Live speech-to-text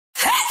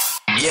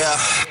Yeah.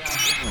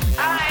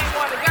 I ain't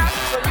want to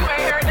gossip, so you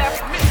ain't heard that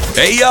from me.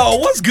 Hey, y'all,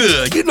 what's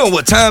good? You know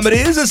what time it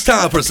is. It's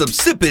time for some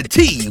Sippin'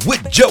 Tea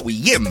with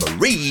Joey and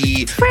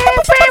Marie.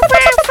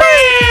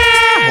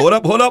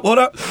 Hold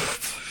up.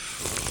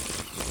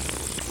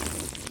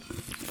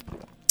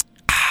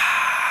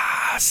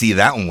 See,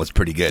 that one was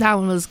pretty good. That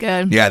one was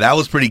good. Yeah, that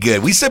was pretty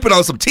good. We sipping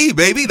on some tea,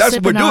 baby. That's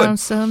what we're doing. Sipping on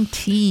some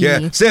tea.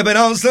 Yeah, sipping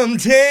on some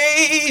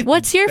tea.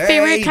 What's your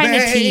favorite kind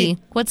of tea?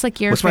 What's like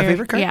your What's my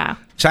favorite kind? Yeah.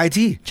 Chai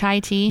tea. Chai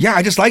tea. Yeah,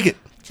 I just like it.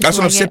 That's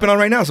what I'm sipping on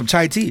right now, some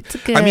chai tea.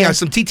 Good. I mean,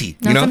 some tea tea.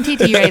 No, you know? some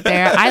tea right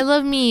there. I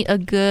love me a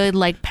good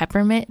like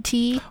peppermint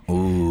tea.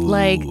 Ooh.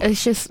 Like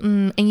it's just,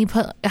 and you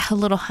put a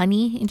little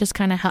honey and just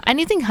kind of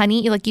anything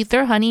honey. Like you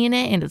throw honey in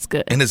it and it's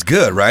good. And it's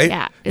good, right?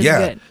 Yeah, it's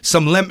good.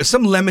 Some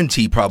lemon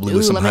tea probably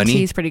with some lemon honey.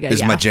 tea is pretty good,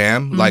 Is my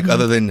jam. Mm-hmm. Like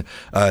other than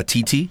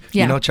tea,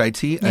 yeah. you know, chai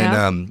tea.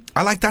 Yeah. And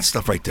I like that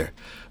stuff right there.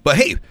 But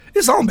hey,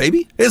 it's on,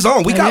 baby. It's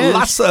on. We got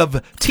lots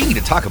of tea to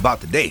talk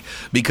about today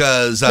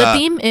because the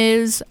theme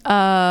is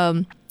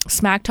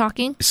smack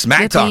talking.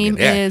 Smack talking. The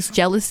theme is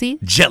jealousy.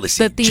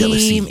 Jealousy. The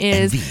theme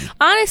is envy.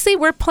 honestly,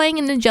 we're playing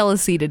into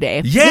jealousy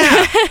today.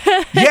 Yeah.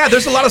 Yeah,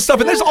 there's a lot of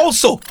stuff. And there's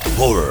also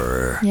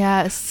horror.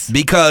 Yes.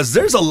 Because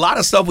there's a lot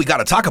of stuff we got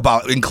to talk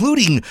about,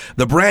 including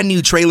the brand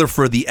new trailer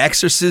for The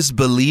Exorcist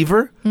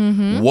Believer.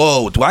 Mm-hmm.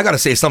 Whoa. Do I got to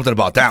say something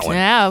about that one?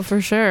 Yeah, for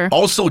sure.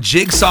 Also,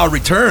 Jigsaw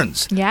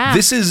returns. Yeah.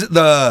 This is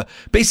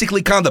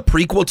basically kind of the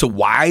prequel to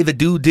why the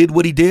dude did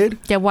what he did.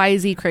 Yeah, why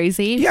is he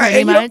crazy? Yeah, pretty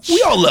and much.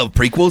 we all love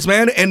prequels,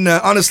 man. And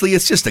honestly,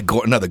 it's just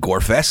another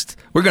gore fest.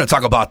 We're going to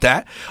talk about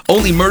that.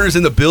 Only Murders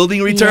in the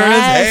Building returns.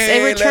 Yes,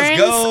 hey, it returns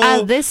let's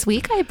go. this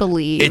week, I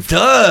believe. It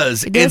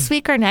does. This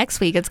week or next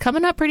week. It's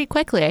coming up pretty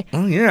quickly.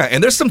 Oh, yeah.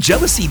 And there's some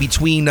jealousy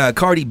between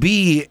Cardi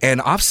B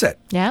and Offset.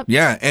 Yep.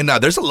 Yeah. And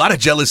there's a lot of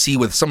jealousy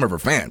with some of her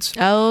fans.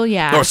 Oh,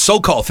 yeah. Or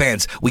so-called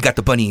fans. We got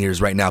the bunny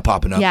ears right now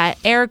popping up. Yeah,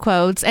 air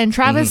quotes. And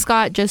Travis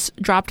Scott just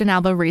dropped an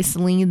album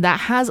recently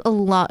that has a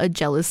lot of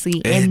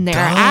jealousy in there.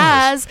 Does.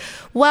 As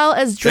well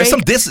as Drake. There's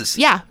some disses.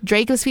 Yeah,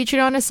 Drake was featured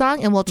on a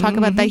song, and we'll talk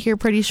about that here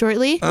pretty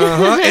shortly.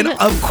 And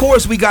of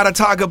course, we got to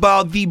talk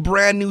about the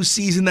brand new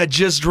season that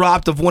just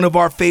dropped of one of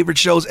our favorite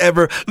shows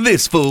ever,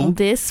 This Fool.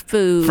 This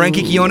Fool.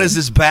 Frankie Quinones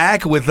is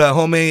back with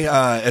Jome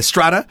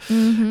Estrada.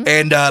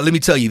 And let me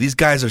tell you, these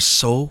guys are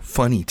so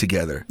funny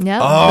together.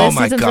 Yep. Oh, this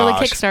my season's gosh. really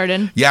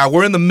kickstarting. Yeah,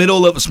 we're in the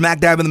middle of, smack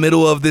dab in the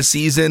middle of this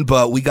season,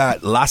 but we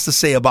got lots to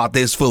say about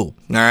This Fool.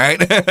 All right?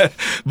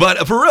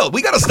 But for real,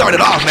 we got to start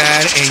it off,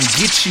 man, and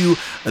get you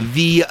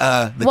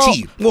the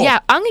tea. Whoa. Yeah,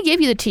 I'm going to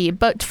give you the tea,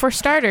 but for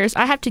starters,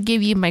 I have to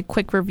give you my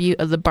quick review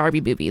of the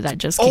Barbie movie that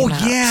just came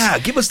out. Oh, yeah.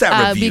 Give us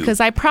that review. Because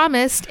I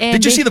promised. And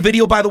did you see the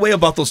video, by the way,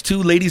 about those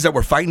two ladies that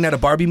were fighting at a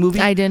Barbie movie?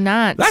 I did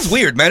not. That's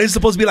weird, man. It's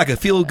supposed to be like a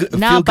feel good.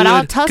 No, but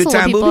I'll tussle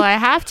with people. Movie. I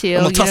have to.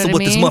 I'm gonna tussle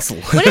with this muscle.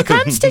 When it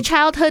comes to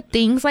childhood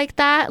things like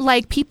that,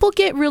 like people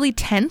get really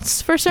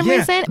tense for some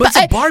reason. But it's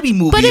a Barbie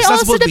movie. It's not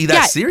supposed to be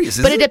that serious,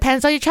 is but it? It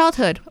depends on your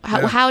childhood.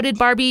 How did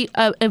Barbie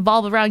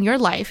evolve around your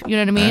life? You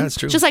know what I mean? That's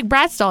true. Just like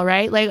Bratz doll,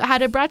 right? Like how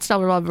did Bratz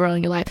doll evolve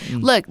around your life?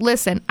 Look,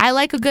 listen, I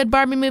like a good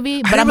Barbie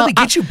movie, but I didn't really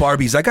get you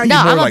Barbies. I got you more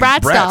I'm like a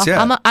Bratz doll.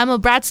 Yeah. I'm a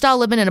Bratz doll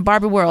living in a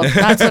Barbie world.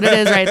 That's what it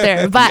is right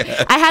there. But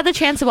I had the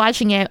chance of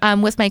watching it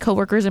with my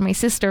coworkers and my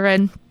sister,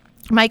 and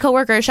my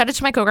coworkers, shout out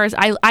to my coworkers.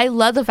 I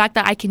love the fact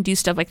that I can do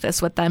stuff like this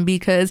with them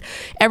because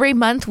every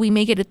month we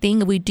make it a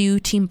thing. We do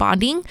team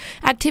bonding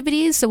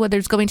activities. So whether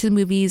it's going to the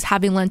movies,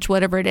 having lunch,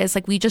 whatever it is,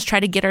 like we just try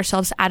to get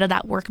ourselves out of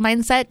that work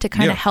mindset to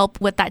kind of help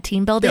with that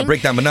team building. Yeah,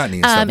 break that monotony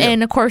and stuff.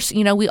 And of course,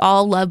 you know, we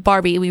all love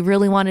Barbie. We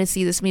really wanted to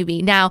see this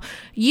movie. Now,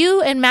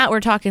 you and Matt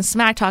were talking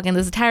smack talking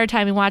this entire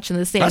time and watching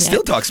this thing. I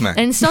still talk smack.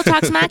 And still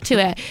talk smack to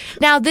it.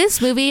 Now, this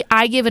movie,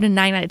 I give it a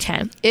 9 out of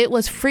 10. It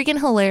was freaking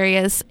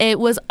hilarious. It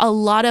was a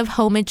lot of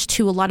homage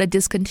to a lot of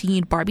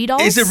discontinued Barbie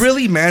dolls. Is it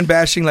really man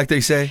bashing like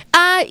they say?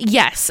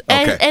 Yes.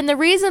 Okay. And the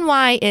reason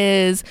why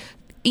is,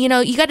 you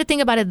know, you got to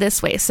think about it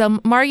this way. So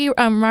Margot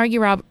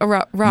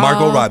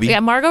Robbie.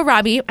 Yeah, Margot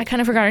Robbie. I kind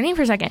of forgot her name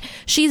for a second.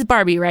 She's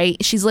Barbie, right?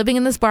 She's living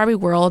in this Barbie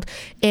world,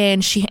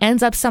 and she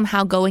ends up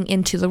somehow going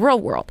into the real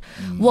world.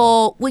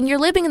 Well, when you're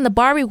living in the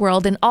Barbie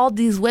world and all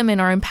these women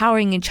are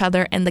empowering each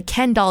other and the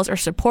Ken dolls are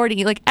supporting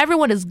you, like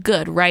everyone is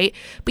good, right?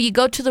 But you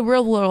go to the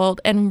real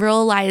world and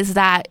realize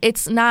that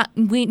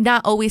we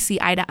not always see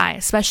eye to eye,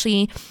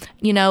 especially,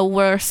 you know,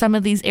 where some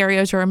of these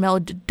areas are a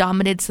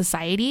male-dominated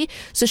society.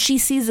 So she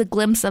sees a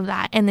glimpse of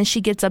that. And then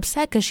she gets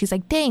upset because she's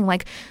like, dang,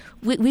 like,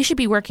 we should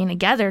be working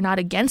together, not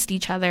against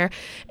each other.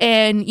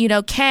 And, you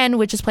know, Ken,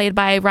 which is played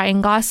by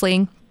Ryan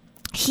Gosling,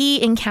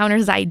 he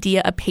encounters the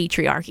idea of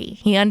patriarchy.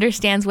 He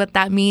understands what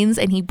that means,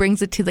 and he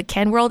brings it to the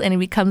Ken world, and it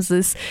becomes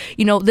this,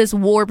 you know, this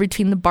war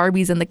between the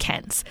Barbies and the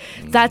Kens.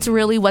 That's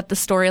really what the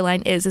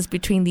storyline is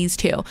between these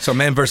two. So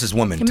man versus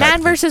woman.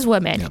 Man versus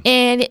woman. Yeah.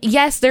 And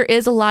yes, there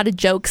is a lot of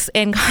jokes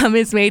and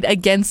comments made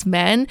against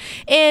men.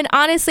 And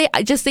honestly,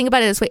 I just think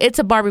about it this way. It's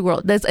a Barbie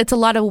world. It's a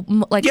lot of,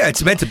 like... Yeah,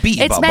 it's meant to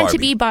be It's meant to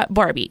be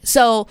Barbie.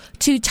 So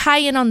to tie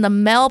in on the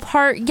male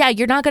part, yeah,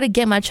 you're not going to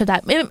get much of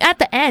that. At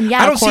the end,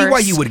 yeah, I don't of course. see why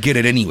you would get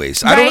it anyways.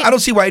 works. Right? I don't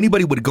see why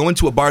anybody would go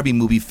into a Barbie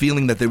movie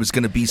feeling that there was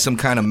going to be some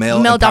kind of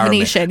male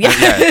domination. Yeah.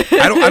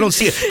 I don't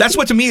see it. That's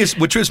what to me is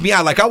what trips me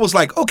out. Like I was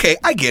like, okay,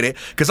 I get it,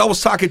 because I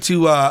was talking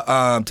to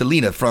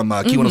Lena from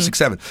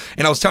Q1067,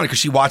 and I was telling her because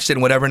she watched it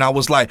and whatever, and I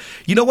was like,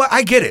 you know what?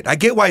 I get it. I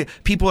get why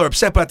people are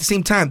upset, but at the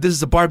same time, this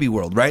is a Barbie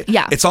world, right?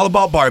 Yeah. It's all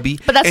about Barbie.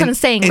 But that's what I'm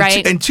saying,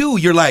 right? And two,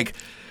 you're like,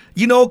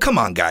 you know, come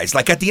on, guys.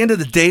 Like at the end of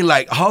the day,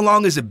 like how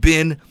long has it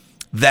been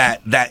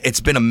that it's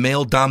been a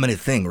male dominant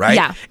thing, right?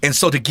 Yeah. And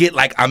so to get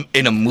like I'm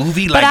in a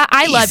movie, like but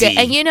I loved it,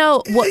 and you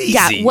know what? Easy.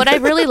 Yeah, what I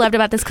really loved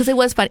about this, because it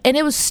was fun and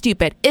it was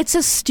stupid. It's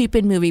a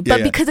stupid movie,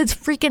 but because it's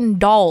freaking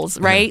dolls,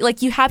 right?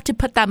 Like you have to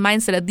put that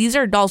mindset of these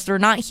are dolls; they're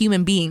not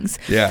human beings.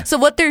 Yeah. So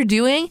what they're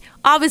doing,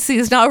 obviously,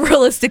 is not a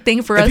realistic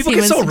thing for us people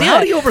humans get so to do.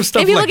 rowdy over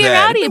stuff and people like get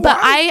that. rowdy, Why? but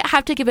I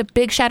have to give a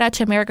big shout out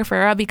to America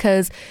Ferrera,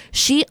 because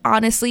she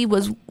honestly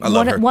was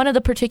one of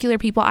the particular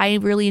people I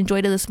really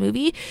enjoyed in this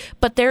movie.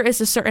 But there is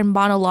a certain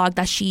monologue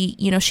that she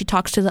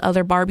talks to the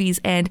other Barbies,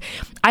 and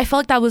I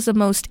felt like that was the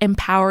most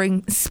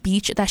empowering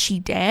speech that she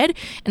did.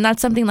 And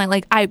that's something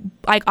like I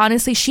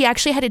honestly, she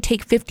actually had to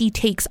take 50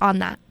 takes on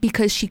that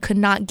because she could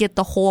not get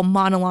the whole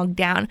monologue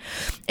down.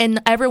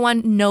 And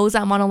everyone knows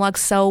that monologue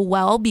so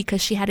well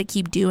because she had to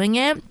keep doing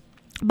it.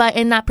 But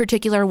in that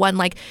particular one,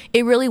 like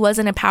it really was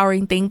an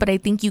empowering thing. But I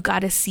think you got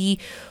to see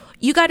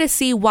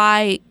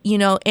why,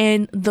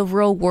 in the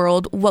real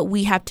world, what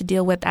we have to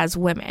deal with as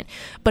women.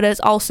 But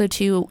it's also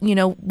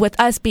with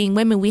us being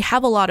women, we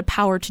have a lot of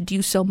power to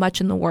do so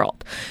much in the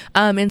world.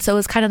 And so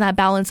it's kind of that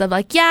balance of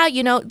like,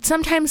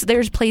 sometimes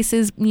there's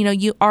places,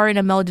 you are in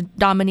a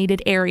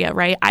male-dominated area,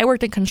 right? I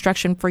worked in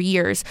construction for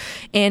years,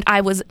 and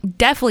I was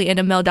definitely in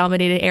a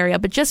male-dominated area.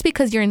 But just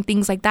because you're in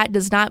things like that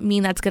does not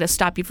mean that's going to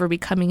stop you from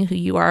becoming who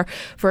you are,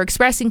 for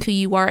expressing who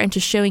you are, and to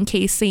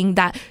showcasing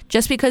that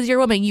just because you're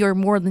a woman, you're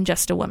more than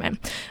just a woman.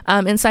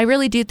 And so I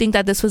really do think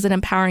that this was an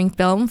empowering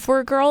film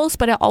for girls,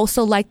 but I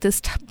also like this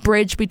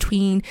bridge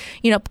between,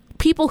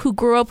 people who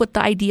grew up with the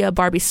idea of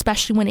Barbie,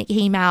 especially when it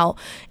came out,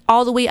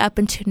 all the way up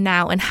into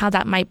now, and how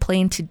that might play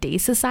in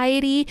today's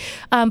society.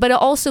 But it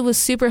also was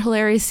super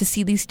hilarious to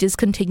see these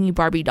discontinued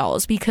Barbie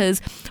dolls,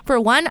 because for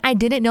one, I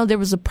didn't know there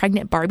was a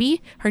pregnant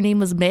Barbie. Her name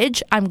was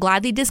Midge. I'm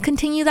glad they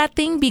discontinued that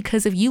thing,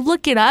 because if you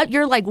look it up,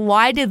 you're like,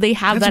 why did they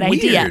have that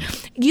idea?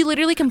 You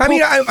literally can pull...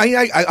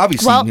 I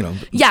obviously,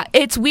 Yeah,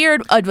 it's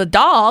weird of a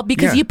doll,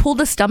 because you pull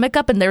the stomach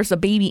up and there's a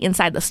baby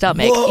inside the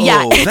stomach. Whoa,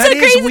 yeah, it's that a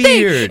crazy is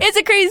weird. thing. It's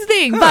a crazy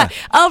thing. But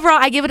overall,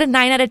 I give it a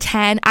 9 out of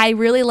 10. I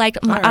really liked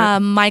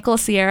Michael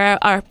Cera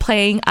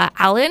playing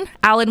Alan.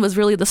 Alan was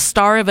really the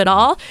star of it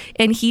all,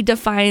 and he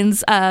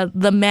defines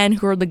the men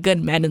who are the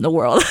good men in the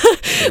world.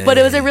 But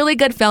it was a really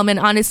good film, and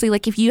honestly,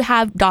 like if you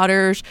have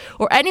daughters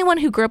or anyone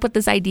who grew up with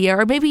this idea,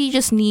 or maybe you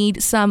just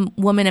need some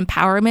woman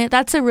empowerment,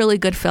 that's a really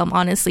good film,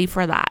 honestly,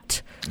 for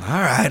that. All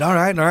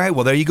right.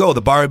 Well, there you go.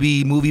 The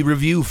Barbie movie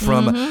review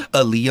from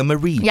Aaliyah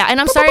Marie. Yeah,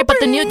 and I'm sorry, but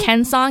the new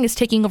Ken song is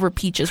taking over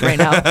Peaches right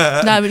now.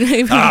 I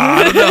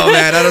don't know,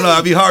 man. I don't know.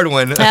 That'd be a hard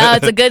one.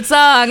 It's a good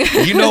song.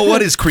 You know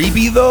what is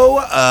creepy, though?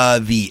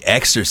 The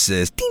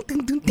Exorcist. Ding,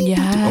 ding, ding, ding,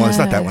 yes. Oh, it's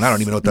not that one. I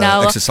don't even know what the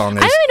Exorcist song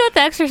is. I don't even know what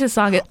the Exorcist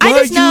song is. Why I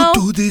just know...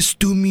 you do this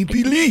to me,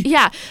 Billy?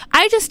 Yeah.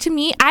 I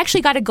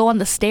actually got to go on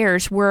the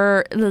stairs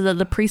where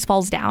the priest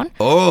falls down.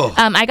 Oh.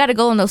 I got to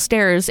go on those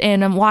stairs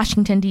in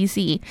Washington,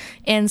 D.C.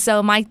 And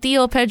so my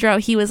Theo Pedro,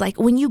 he was like,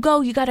 when you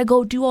go, you got to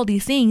go do all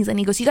these things. And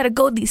he goes, you got to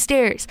go these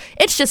stairs.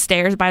 It's just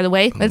stairs, by the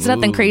way. It's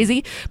nothing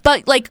crazy.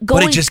 But like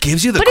going... But it just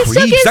gives you the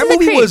creeps. That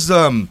movie was...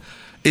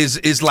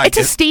 is like... It's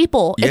a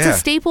staple. Yeah. It's a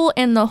staple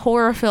in the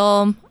horror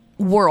film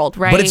world,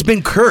 right? But it's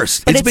been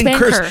cursed. It's been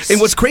cursed. And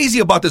what's crazy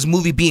about this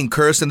movie being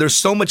cursed, and there's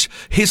so much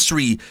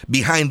history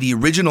behind the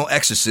original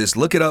Exorcist.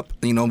 Look it up.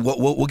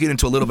 We'll get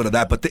into a little bit of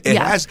that, but it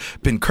has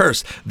been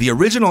cursed. The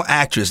original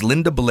actress,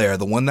 Linda Blair,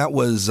 the one that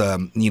was,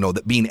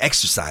 being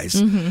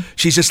exorcised,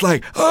 she's just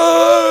like,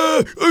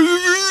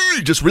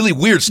 just really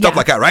weird stuff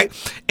like that, right?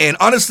 And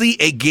honestly,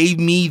 it gave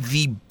me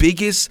the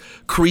biggest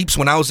creeps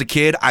when I was a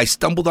kid. I didn't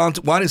stumble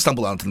onto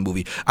the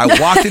movie. I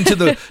walked into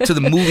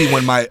the movie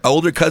when my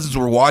older cousins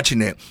were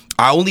watching it.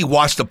 I only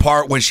watched the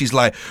part when she's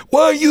like,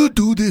 "Why you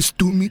do this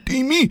to me,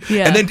 Timmy?"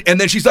 Yeah. And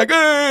then she's like,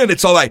 and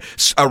it's all like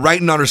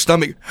writing on her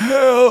stomach,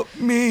 "Help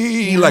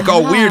me," like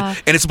all weird,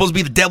 and it's supposed to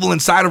be the devil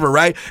inside of her,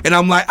 right? And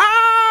I'm like,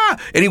 ah.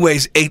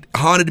 Anyways, it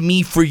haunted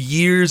me for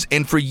years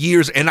and for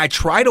years, and I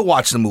try to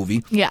watch the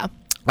movie. Yeah.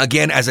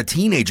 Again, as a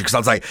teenager, because I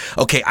was like,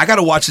 okay, I got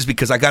to watch this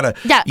because I got to,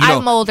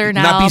 I'm older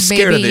now. not be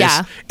scared maybe, of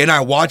this. And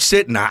I watched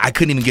it, and I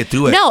couldn't even get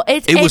through it. No,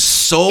 it was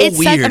so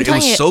weird. It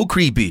was so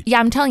creepy.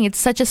 Yeah, I'm telling you, it's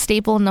such a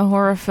staple in the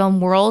horror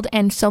film world,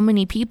 and so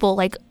many people,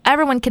 like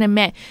everyone can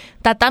admit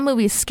that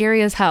movie is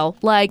scary as hell.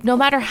 Like, no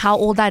matter how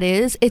old that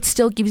is, it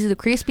still gives you the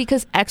creeps,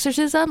 because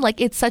exorcism,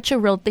 like, it's such a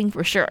real thing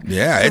for sure.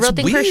 Yeah, it's a real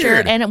thing weird. For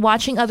sure. And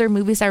watching other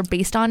movies that are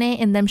based on it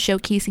and them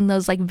showcasing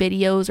those like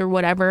videos or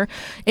whatever,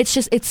 it's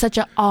such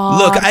a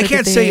Look, I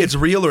can't say it's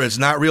real or it's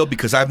not real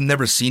because I've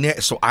never seen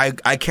it, so I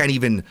can't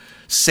even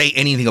say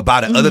anything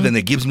about it other than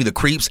it gives me the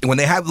creeps. And when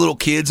they have little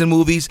kids in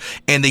movies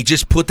and they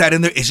just put that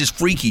in there, it's just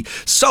freaky.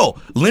 So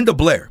Linda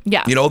Blair,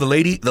 you know, the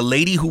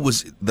lady who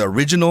was the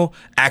original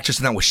actress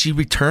in that, was she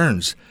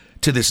returns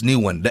to this new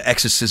one, the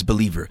Exorcist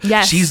believer.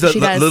 Yes, she's the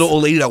little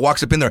old lady that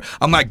walks up in there.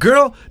 I'm like,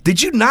 girl, did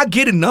you not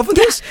get enough of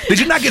this? Did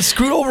you not get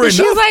screwed over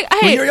enough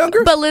when you were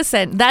younger? But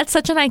listen, that's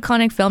such an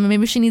iconic film, and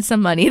maybe she needs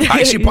some money.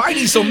 She probably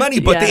needs some money,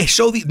 but they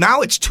show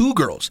now it's 2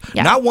 girls,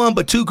 not one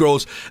but 2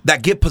 girls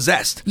that get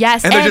possessed.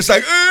 Yes, and they're just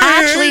like,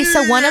 actually,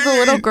 so one of the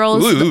little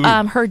girls,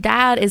 her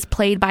dad is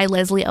played by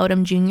Leslie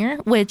Odom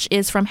Jr., which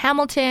is from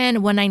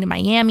Hamilton, One Night in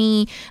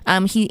Miami.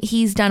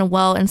 He's done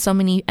well in so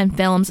many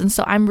films, and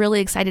so I'm really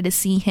excited to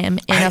see him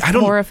in a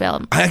horror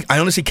film. I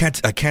honestly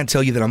can't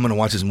tell you that I'm going to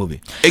watch this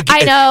movie.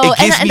 I know. It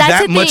gives me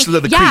that much of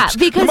the creeps.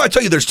 Because I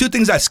tell you, there's 2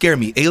 things that scare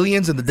me: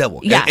 aliens and the devil.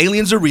 Yeah. And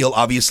aliens are real,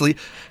 obviously.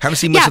 Haven't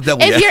seen much of the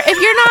devil yet. If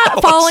you're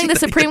not following the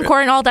Supreme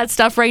Court and all that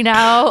stuff right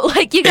now,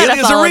 like, you gotta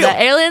follow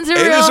that. Aliens are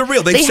real. Aliens are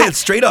real. They said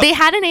straight up. They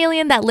had an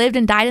alien that lived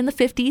and died in the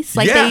 50s.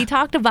 Like, they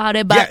talked about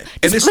it. But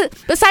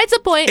besides the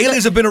point,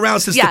 aliens have been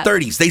around since the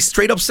 30s. They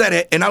straight up said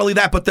it. And not only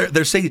that, but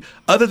they're saying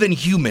other than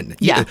human.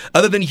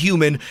 Other than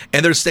human.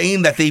 And they're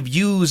saying that they've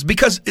used,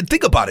 because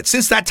think about it,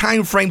 since that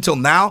time frame till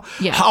now,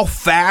 how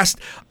fast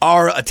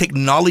our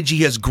technology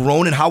has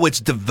grown and how it's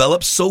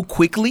developed so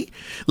quickly.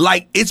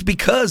 Like, it's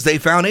because they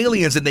found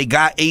aliens and they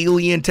got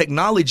alien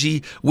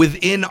technology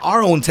within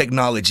our own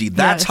technology.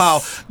 That's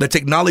how the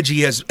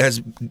technology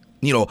has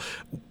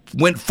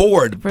went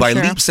forward by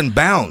leaps and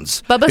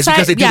bounds. But besides, it's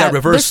because they do that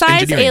reverse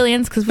engineering.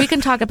 Aliens, because we can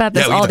talk about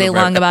this all day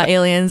long about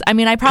aliens. I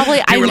mean, I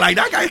were like,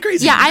 that guy's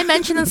crazy. Yeah, I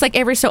mention this like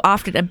every so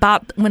often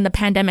about when the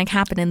pandemic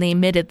happened and they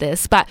admitted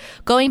this. But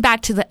going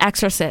back to The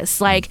Exorcist,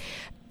 like,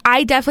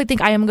 I definitely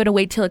think I am going to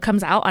wait till it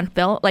comes out on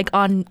film, like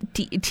on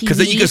TV. Because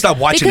then you can stop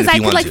watching it if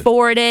you want to. Because I could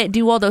forward it,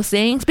 do all those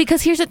things.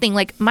 Because here's the thing,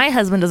 like, my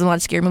husband doesn't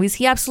watch scary movies.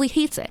 He absolutely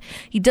hates it.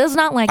 He does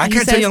not like it. I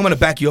can't tell you I'm going to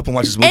back you up and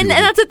watch this movie. And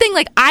that's the thing,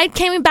 like, I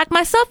can't even back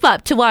myself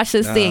up to watch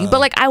this thing. But,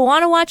 like, I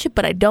want to watch it,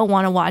 but I don't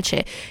want to watch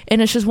it.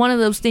 And it's just one of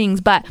those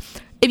things. But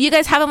if you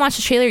guys haven't watched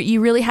the trailer,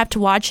 you really have to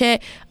watch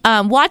it.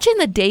 Watch it in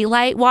the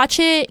daylight. Watch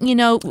it, put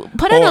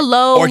it on a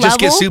low level. Or just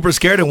get super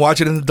scared and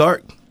watch it in the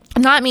dark.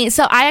 Not me.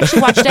 So I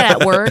actually watched it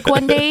at work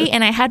one day,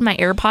 and I had my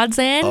AirPods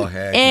in,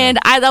 and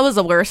that was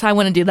the worst. I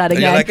want to do that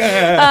again. Like,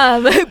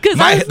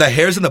 the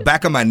hairs in the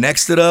back of my neck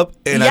stood up,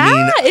 and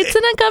it's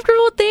an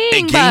uncomfortable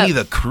thing. It gave me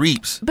the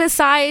creeps.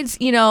 Besides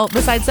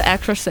The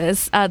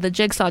Exorcist, the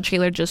Jigsaw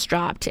trailer just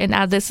dropped,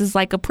 and this is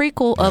like a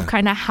prequel of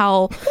kind of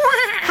how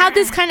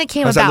this kind of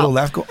came about. That little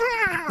laugh go?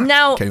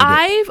 Now,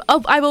 I've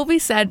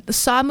always said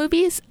Saw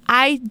movies,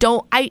 it's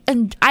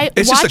watch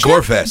just a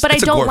gore fest. But I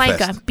don't like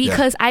them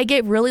because I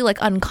get really like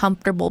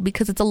uncomfortable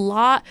because it's a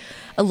lot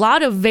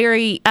of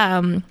very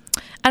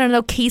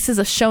cases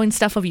of showing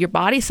stuff of your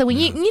body. So when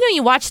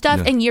you watch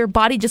stuff and your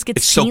body just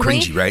gets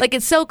tingly, so cringy, right? Like,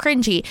 it's so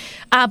cringy.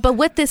 But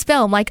with this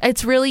film, like,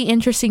 it's really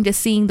interesting to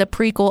seeing the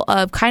prequel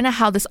of kind of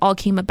how this all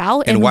came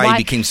about and why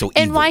he became so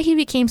evil. And why he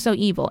became so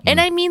evil. And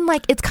I mean,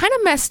 like, it's kind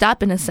of messed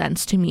up in a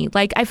sense to me.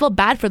 Like, I feel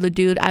bad for the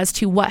dude as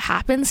to what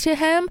happens to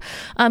him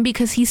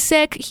because he's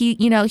sick.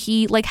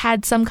 He like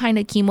had some kind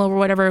of chemo or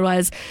whatever it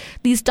was.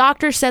 These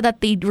doctors said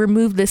that they'd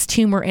remove this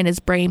tumor in his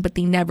brain, but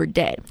they never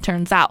did,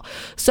 turns out.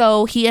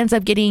 So he ends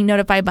up getting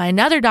notified by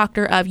another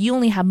doctor of, you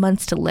only have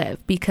months to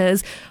live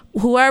because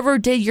whoever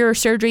did your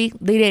surgery,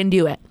 they didn't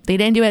do it. They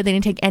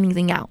didn't take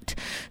anything out.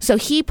 So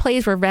he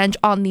plays revenge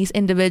on these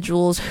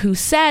individuals who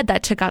said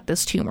that took out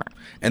this tumor.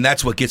 And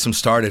that's what gets him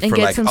started for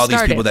like all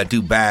these people that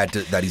do bad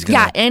that he's going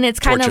to and it's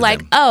kind of like,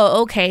 them.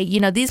 Oh, okay,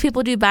 these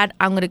people do bad,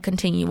 I'm going to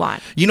continue on.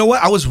 You know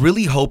what? I was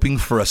really hoping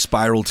for a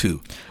Spiral 2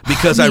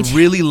 because I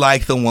really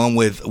like the one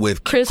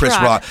with Chris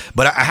Rock.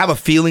 But I have a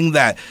feeling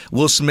that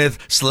Will Smith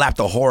slapped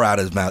the whore out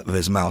of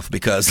his mouth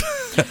because...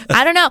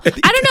 I don't know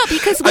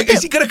because...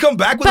 is he going to come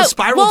back with a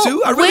Spiral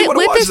 2? I really want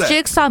to watch that. With this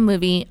Jigsaw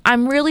movie,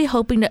 I'm really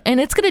hoping to...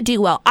 And it's going to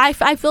do well. I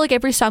feel like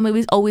every Saw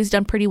movie's always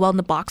done pretty well in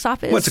the box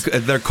office.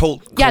 They're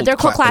cult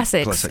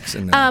classics.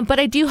 But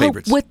I do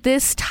hope with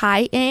this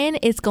tie-in,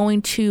 it's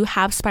going to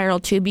have Spiral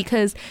 2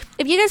 because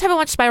if you guys haven't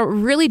watched Spiral,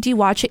 really do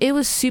watch it. It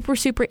was super,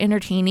 super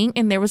entertaining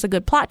and there was a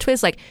good plot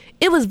twist. Like,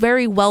 it was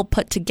very well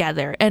put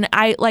together. And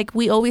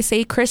we always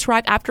say, Chris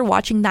Rock, after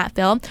watching that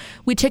film,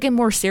 we took him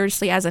more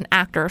seriously as an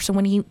actor. So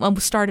when he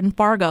starred in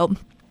Fargo,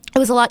 it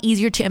was a lot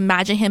easier to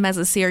imagine him as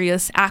a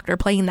serious actor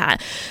playing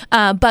that.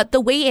 But the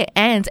way it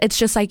ends, it's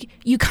just like,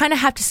 you kind of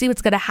have to see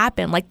what's going to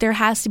happen. Like, there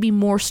has to be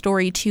more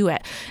story to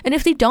it. And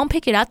if they don't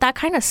pick it up, that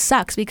kind of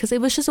sucks because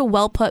it was just a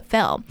well-put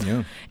film.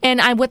 Yeah.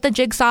 And with the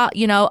Jigsaw,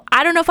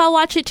 I don't know if I'll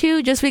watch it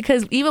too, just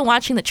because even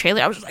watching the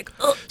trailer, I was just like,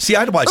 ugh. See,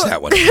 I'd watch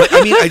that one. But,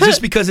 I mean,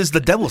 just because it's the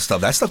devil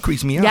stuff. That stuff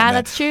creeps me out, man.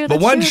 That's true. But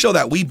one show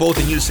that we both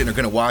in unison are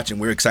going to watch and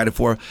we're excited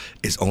for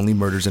is Only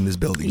Murders in This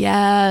Building.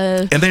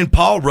 Yeah. And then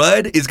Paul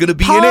Rudd is going to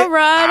be in it. Paul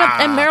Rudd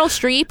and Meryl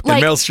Streep.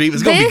 Meryl Streep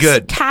is going to be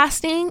good.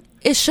 Casting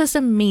it's just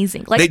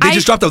amazing. Like they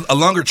just dropped a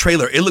longer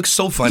trailer. It looks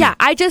so funny. Yeah,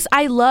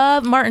 I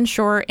love Martin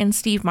Short and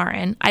Steve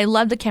Martin. I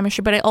love the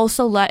chemistry, but I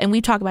also love, and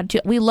we talk about it too,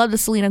 we love the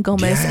Selena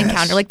Gomez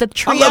encounter. Like the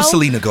trio. I love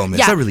Selena Gomez.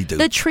 Yeah, I really do.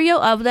 The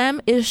trio of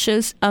them is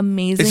just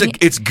amazing.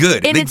 It's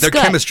good. And their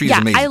chemistry is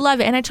amazing. I love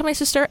it. And I told my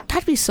sister,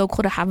 that'd be so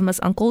cool to have them as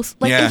uncles.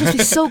 Like it'd just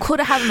be so cool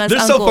to have them as they're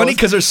uncles. so funny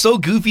because they're so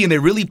goofy and they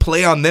really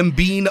play on them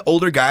being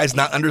older guys,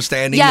 not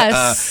understanding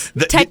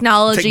the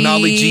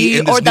technology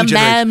and or the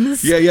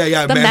memes.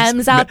 Yeah. The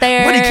memes out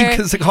there. Why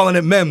do you keep calling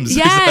it memes?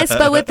 Yes,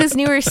 but with this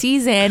newer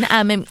season,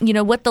 and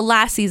with the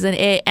last season,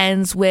 it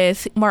ends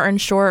with Martin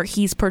Short.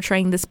 He's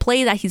portraying this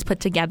play that he's put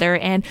together,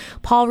 and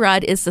Paul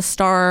Rudd is the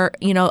star,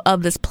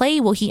 of this play.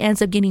 Well, he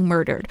ends up getting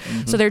murdered.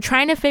 So they're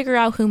trying to figure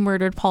out who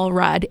murdered Paul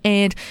Rudd,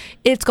 and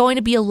it's going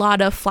to be a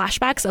lot of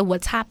flashbacks of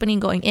what's happening,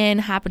 going in,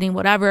 happening,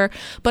 whatever.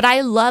 But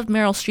I love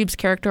Meryl Streep's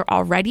character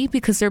already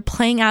because they're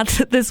playing out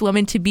this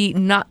woman to be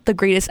not the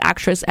greatest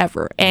actress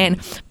ever. And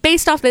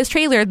based off this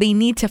trailer, they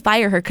need to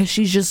fire her because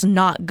she's just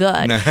not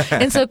good.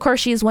 And so, of course,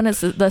 she is one of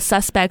the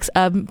suspects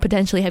of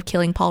potentially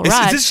killing Paul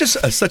Rudd. It's just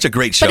such a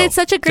great show. But it's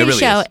such a great really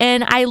show. Is.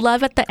 And I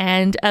love at the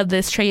end of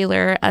this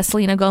trailer,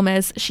 Selena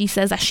Gomez, she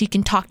says that she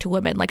can talk to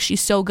women. Like,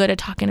 she's so good at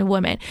talking to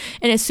women.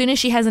 And as soon as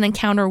she has an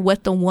encounter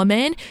with the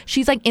woman,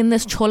 she's like in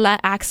this chola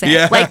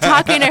accent, like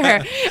talking to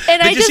her.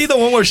 And Did you see the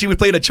one where she would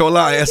play the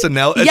chola on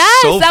SNL? It's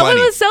yes, so that funny.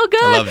 one was so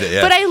good. I loved it,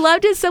 yeah. But I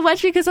loved it so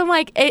much because I'm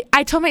like,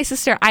 I told my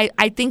sister,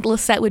 I think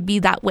Lisette would be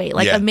that way,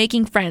 like of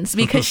making friends,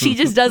 because she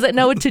just doesn't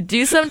know what to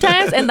do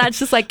sometimes. And that's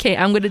just like, okay,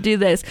 I'm going to do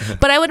this.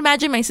 But I would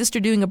imagine my sister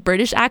doing a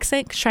British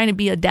accent, trying to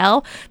be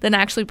Adele, than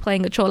actually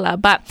playing a chola.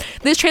 But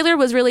this trailer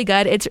was really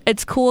good.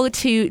 It's cool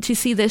to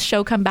see this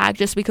show come back,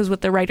 just because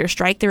with the writer's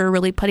strike, they were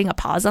really putting a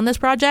pause on this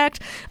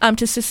project.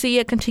 To see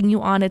it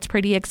continue on, it's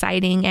pretty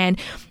exciting. And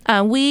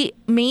we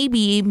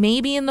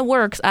maybe in the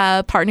works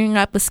partnering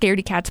up with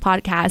Scaredy Cats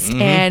podcast,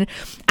 and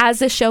as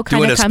this show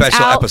kind of comes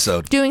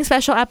out, doing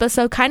special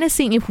episode, kind of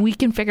seeing if we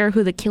can figure out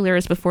who the killer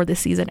is before the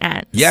season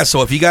ends. Yeah,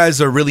 so if you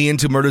guys are really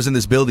into Murders in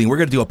This Building, we're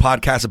going to do a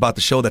podcast about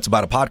the show that's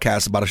about a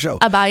podcast about a show.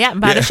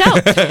 About a show.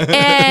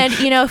 And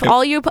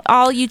if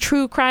all you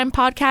true crime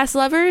podcast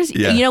lovers,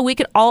 we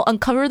could all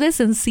uncover this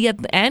and see at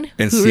the end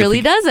and who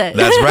really does it.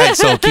 That's right.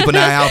 So keep an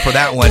eye out for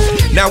that one.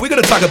 Now we're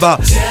going to talk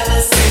about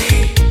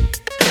jealousy.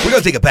 We're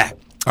going to take it back.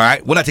 All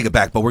right, we'll not take it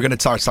back, but we're going to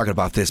start talking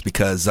about this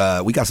because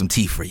we got some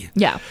tea for you.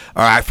 Yeah.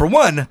 All right. For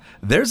one,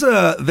 there's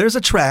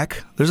a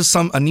track,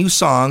 a new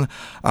song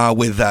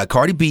with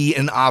Cardi B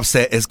and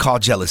Offset. It's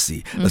called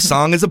Jealousy. The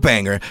song is a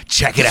banger.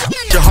 Check it out.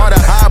 Your heart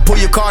out, I pull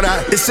your card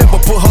out. It's simple,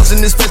 put holes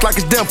in this face like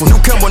it's dimple.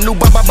 New camera, new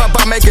ba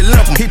make it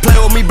limp. He play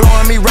with me,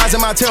 blowing me,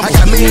 rising my tempo.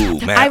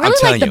 Ooh, man, I really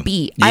like the you.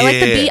 beat. Yeah. I like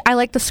the beat. I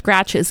like the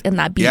scratches in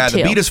that beat too. Yeah,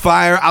 the beat is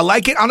fire. I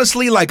like it.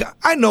 Honestly, like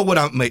I know what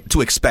I'm to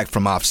expect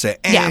from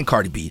Offset and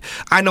Cardi B.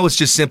 I know it's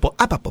just simple.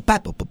 But I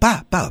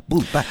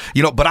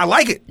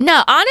like it.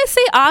 No,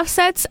 honestly,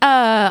 Offset's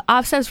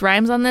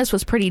rhymes on this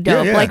was pretty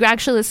dope. Yeah. Like,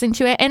 actually listening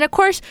to it. And of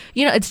course,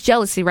 it's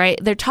jealousy, right?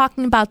 They're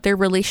talking about their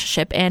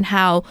relationship and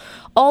how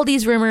all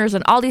these rumors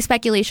and all these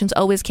speculations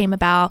always came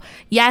about.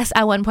 Yes,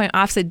 at one point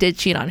Offset did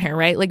cheat on her,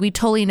 right? Like, we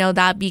totally know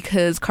that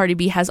because Cardi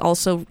B has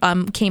also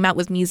came out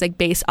with music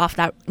based off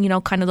that,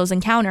 kind of those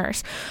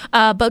encounters.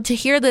 But to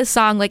hear this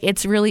song, like,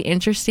 it's really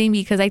interesting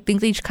because I think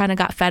they kind of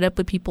got fed up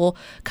with people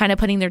kind of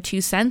putting their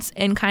 2 cents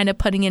and kind of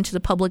putting into the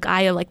public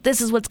eye of like,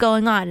 this is what's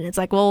going on. And it's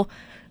like, well,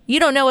 you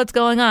don't know what's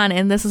going on,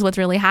 and this is what's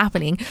really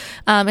happening.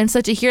 And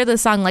so to hear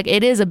this song, like,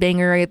 it is a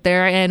banger right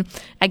there. And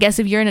I guess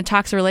if you're in a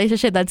toxic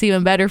relationship, that's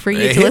even better for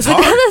you to listen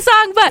to the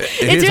song. But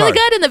it's really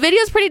good, and the video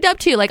is pretty dope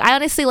too. Like, I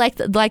honestly like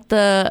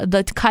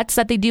the cuts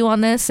that they do on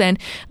this, and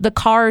the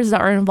cars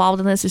that are involved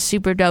in this is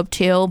super dope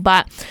too.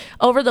 But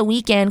over the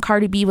weekend,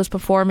 Cardi B was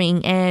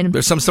performing, and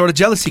there's some sort of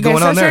jealousy going on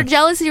there. There's some sort of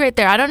jealousy right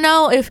there. I don't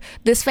know if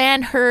this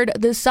fan heard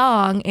this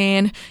song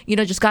and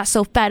just got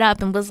so fed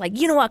up and was like,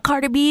 you know what,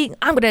 Cardi B,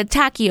 I'm gonna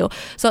attack you.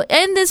 So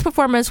in this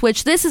performance,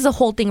 which this is a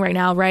whole thing right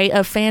now, right,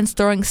 of fans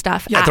throwing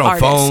stuff at throwing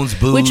artists, phones,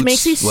 boots, which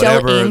makes me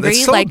whatever. so angry.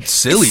 It's so like,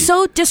 silly, it's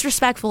so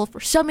disrespectful for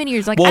so many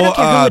years. Like, I don't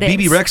care who it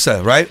is. BB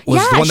Rexa, right,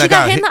 was the one she that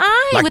got hit in the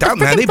eye like with that,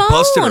 the freaking man. They phone.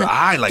 busted her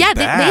eye like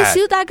they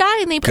sued that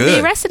guy and they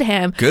arrested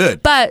him.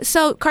 Good. But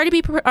so Cardi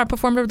B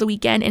performed over the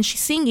weekend, and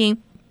she's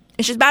singing.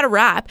 And she's about to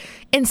rap,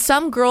 and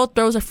some girl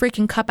throws a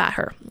freaking cup at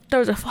her.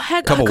 Throws a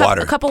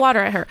cup of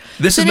water at her.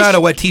 This is not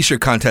a wet t-shirt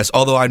contest,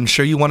 although I'm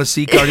sure you want to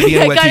see Cardi B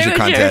in a wet t-shirt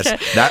contest.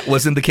 That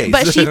wasn't the case.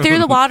 But she threw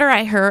the water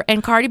at her,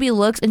 and Cardi B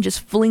looks and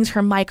just flings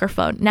her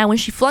microphone. Now, when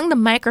she flung the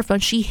microphone,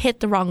 she hit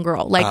the wrong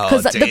girl. Like,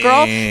 because the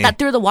girl that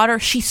threw the water,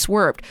 she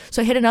swerved,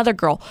 so it hit another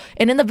girl.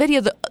 And in the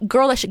video, the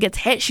girl that gets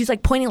hit, she's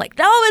like pointing, like,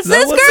 "No, it's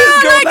this girl!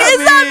 Like,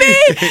 it's not me!"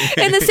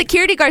 And the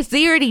security guards,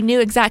 they already knew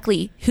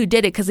exactly who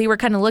did it because they were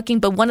kind of looking.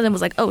 But one of them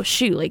was like, "Oh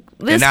shoot, like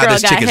and this now girl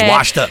this got chick hit. is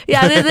washed up.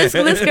 Yeah, this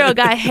girl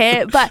got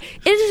hit. But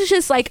it is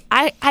just like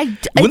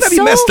wouldn't that be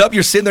messed up?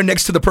 You're sitting there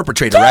next to the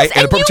perpetrator, right?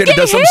 And the perpetrator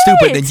does something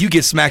stupid, and you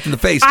get smacked in the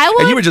face,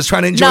 and you were just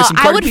trying to enjoy some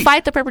Cardi B. I would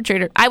fight the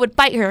perpetrator. I would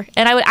fight her,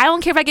 and I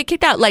don't care if I get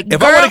kicked out. Like,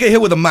 if I want to get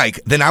hit with a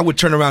mic, then I would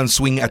turn around and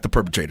swing at the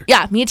perpetrator.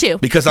 Yeah, me too.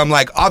 Because I'm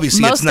like,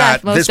 obviously, it's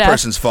not this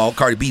person's fault,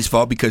 Cardi B's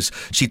fault, because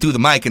she threw the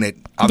mic and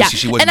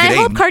she wasn't. And I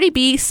hope aimed. Cardi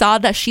B saw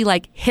that she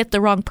like hit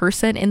the wrong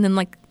person, and then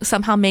like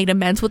somehow made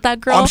amends with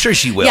that girl. I'm sure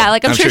she will. Yeah,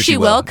 like I'm sure she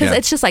will, because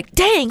it's just like,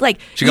 dang, like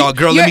she go,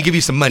 girl, let me give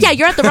you some money. Yeah,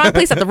 you're at the wrong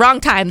place at the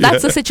wrong time.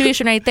 That's the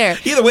situation right there.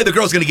 Either way, the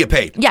girl's gonna get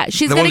paid. Yeah,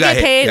 she's gonna get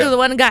paid. The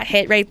one who got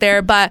hit right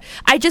there. But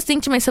I just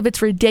think to myself,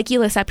 it's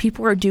ridiculous that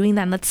people are doing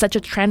that, and that's such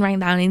a trend right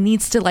now, and it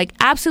needs to like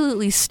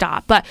absolutely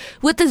stop. But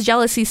with this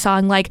Jealousy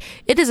song, like,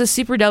 it is a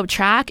super dope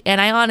track,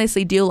 and I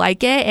honestly do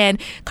like it.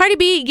 And Cardi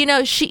B, you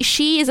know,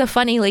 she is a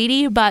funny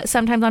lady, but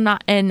sometimes I'm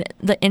not in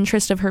the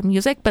interest of her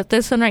music. But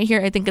this one right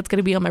here, I think it's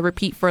gonna be on my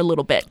repeat for a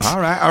little bit. All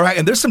right.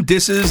 And there's some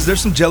disses,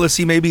 there's some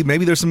jealousy, maybe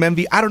there's some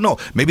envy. I don't know.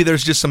 Maybe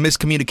there's just some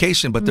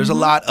miscommunication, but there's a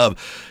lot of,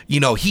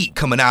 heat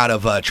coming out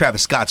of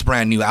Travis Scott's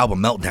brand new album,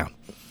 Meltdown.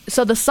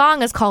 So the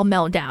song is called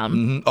Meltdown.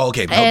 Mm-hmm. Oh,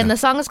 okay, Meltdown. And the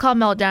song is called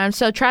Meltdown.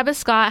 So Travis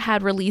Scott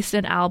had released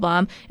an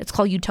album. It's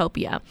called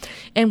Utopia.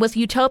 And with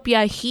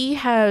Utopia, he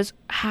have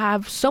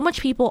so much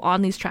people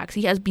on these tracks.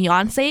 He has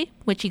Beyonce,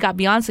 which he got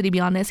Beyonce to be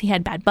on this. He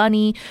had Bad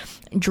Bunny,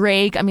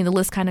 Drake. I mean, the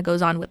list kind of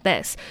goes on with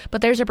this.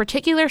 But there's a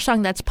particular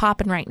song that's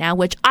popping right now,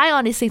 which I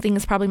honestly think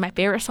is probably my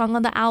favorite song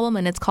on the album,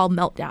 and it's called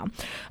Meltdown.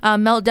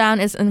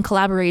 Meltdown is in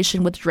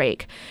collaboration with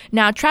Drake.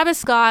 Now, Travis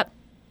Scott,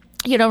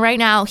 right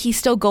now he's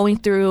still going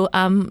through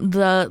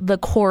the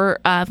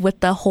court with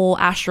the whole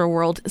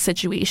Astroworld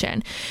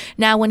situation.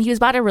 Now, when he was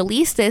about to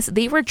release this,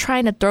 they were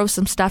trying to throw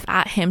some stuff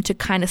at him to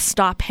kind of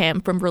stop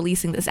him from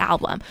releasing this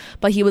album.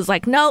 But he was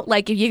like, no,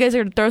 like, if you guys are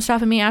going to throw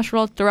stuff at me,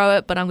 Astroworld, throw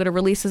it, but I'm going to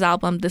release this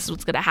album. This is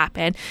what's going to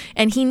happen.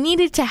 And he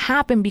needed to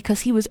happen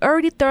because he was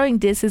already throwing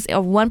disses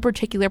of one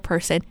particular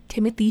person,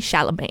 Timothy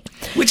Chalamet.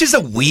 Which is a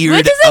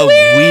weird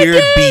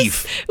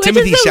beef.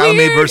 Timothy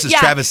Chalamet versus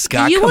Travis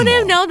Scott. You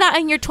wouldn't know that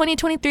in your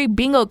 2023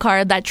 bingo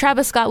card that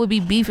Travis Scott would be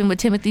beefing with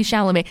Timothy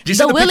Chalamet,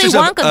 the Willy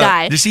Wonka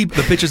guy. Did you see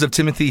the pictures of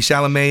Timothy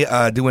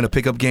Chalamet doing a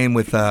pickup game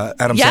with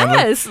Adam Sandler?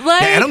 Yes,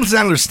 like, Adam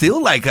Sandler's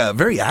still like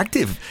very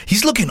active.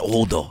 He's looking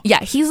old though. Yeah,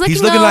 he's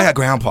looking like a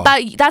grandpa.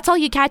 But that's all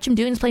you catch him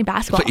doing is playing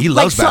basketball. He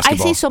loves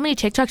basketball. I see so many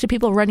TikToks of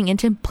people running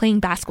into him playing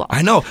basketball.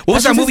 I know. What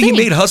was that movie he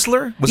made?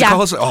 Hustler? Was it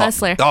called Hustler?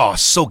 Hustler. Oh,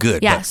 so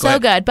good. Yeah, so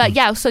good. But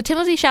yeah, so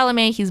Timothy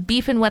Chalamet, he's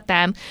beefing with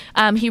them.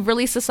 He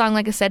released a song,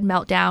 like I said,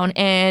 Meltdown,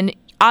 and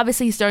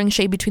obviously he's throwing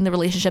shade between the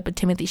relationship of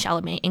Timothy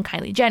Chalamet and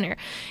Kylie Jenner.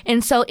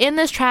 And so in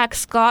this track,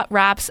 Scott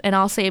raps, and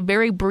I'll say a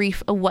very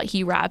brief of what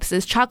he raps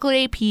is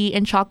Chocolate AP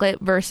and Chocolate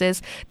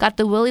versus got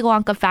the Willy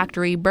Wonka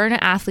factory, burn an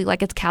athlete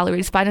like it's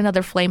calories, find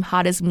another flame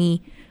hot as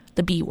me.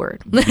 The B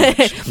word.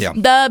 Yeah.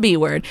 The B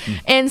word.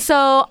 And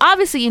so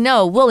obviously,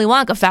 Willy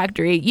Wonka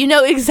Factory, you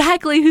know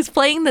exactly who's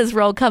playing this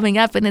role coming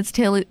up, and it's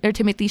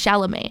Timothy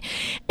Chalamet.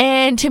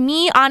 And to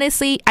me,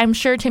 honestly, I'm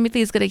sure Timothy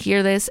is going to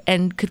hear this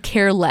and could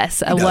care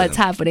less of what's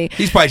happening.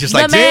 He's probably just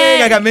like,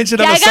 dang, I got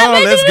mentioned on the song.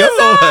 Let's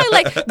go.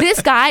 Like, this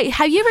guy,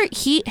 have you ever,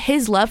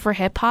 his love for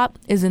hip hop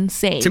is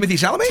insane. Timothy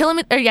Chalamet?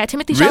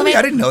 Timothy Chalamet. Really?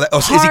 I didn't know that. Oh,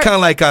 so is he kind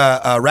of like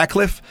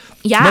Ratcliffe?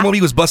 Yeah. Remember when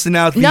he was busting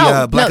out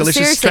the Black Alicious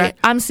seriously, track?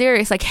 I'm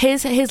serious. Like,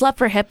 his love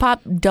for hip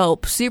hop,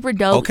 dope, super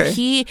dope.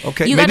 Okay.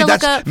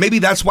 Maybe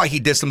that's why he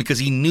dissed him, because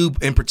he knew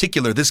in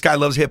particular this guy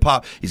loves hip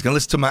hop. He's gonna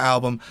listen to my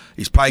album.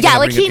 He's probably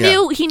gonna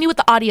he knew what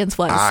the audience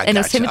was, and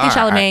it's Timothy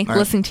Chalamet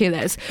listening to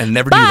this. And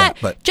never knew that.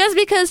 But just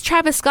because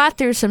Travis Scott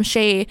threw some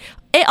shade,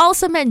 it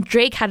also meant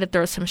Drake had to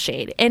throw some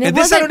shade. And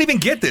this, I don't even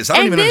get this. I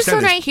don't even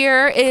understand this. And this one right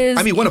here is...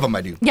 I mean, one of them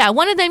I do. Yeah,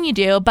 one of them you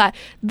do. But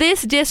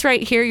this diss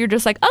right here, you're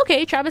just like,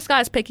 okay, Travis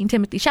Scott is picking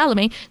Timothy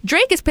Chalamet.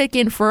 Drake is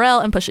picking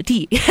Pharrell and Pusha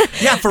T.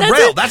 Yeah,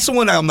 Pharrell. That's the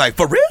one I'm like,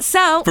 for real?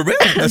 So... For real?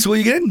 That's what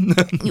you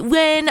getting?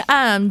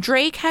 When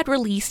Drake had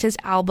released his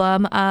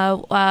album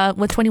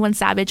with 21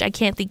 Savage, I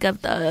can't think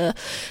of the...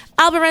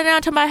 album right now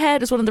to my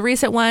head is one of the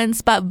recent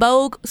ones, but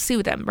Vogue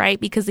sued them,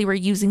 right? Because they were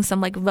using some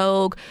like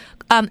Vogue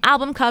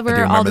album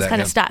cover, all this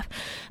kind of stuff.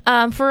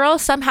 Pharrell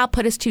somehow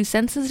put his 2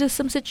 cents into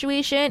some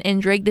situation,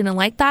 and Drake didn't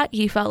like that.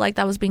 He felt like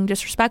that was being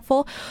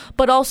disrespectful.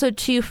 But also,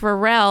 too,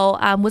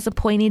 Pharrell was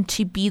appointed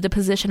to be the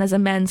position as a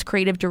men's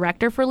creative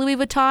director for Louis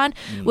Vuitton,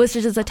 which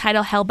is a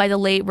title held by the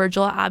late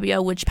Virgil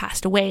Abloh, which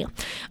passed away.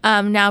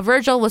 Now,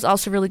 Virgil was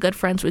also really good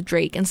friends with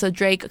Drake, and so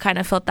Drake kind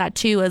of felt that,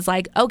 too, as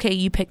like, okay,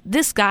 you picked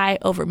this guy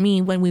over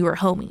me when we were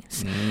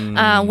homies.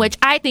 Which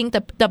I think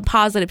the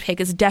positive pick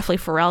is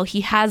definitely Pharrell.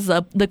 He has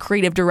the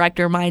creative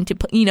director mind to,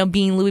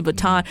 being Louis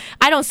Vuitton.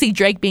 I don't see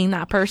Drake being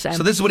that person.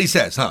 So this is what he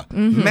says, huh?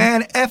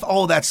 Man, F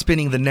all that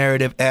spinning the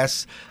narrative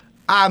S.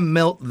 I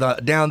melt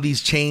down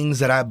these chains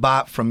that I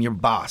bought from your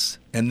boss.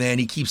 And then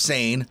he keeps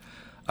saying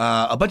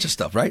a bunch of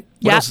stuff, right?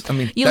 Yeah. I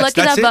mean, you look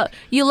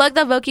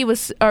that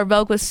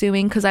Vogue was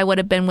suing because I would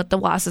have been with the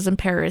Wasses in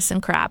Paris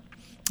and crap.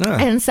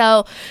 And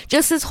so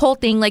just this whole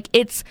thing, like,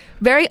 it's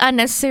very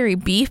unnecessary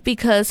beef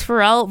because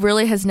Pharrell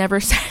really has never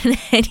said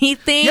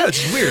anything. Yeah,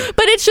 it's weird.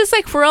 But it's just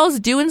like Pharrell's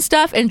doing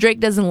stuff and Drake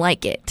doesn't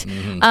like it.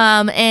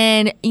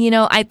 And, you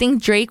know, I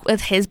think Drake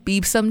with his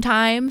beef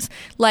sometimes,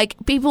 like,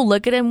 people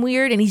look at him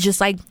weird and he's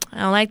just like, I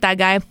don't like that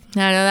guy.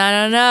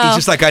 I don't know. He's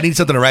just like, I need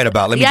something to write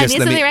about. Let me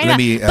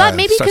but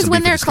maybe because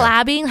when they're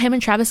collabing, him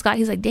and Travis Scott,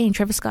 he's like, dang,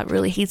 Travis Scott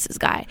really hates this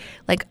guy.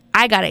 Like,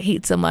 I gotta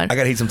hate someone. I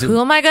gotta hate some too. Who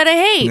am I gonna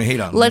hate? Hate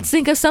on Let's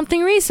think of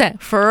something recent.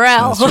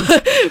 Pharrell.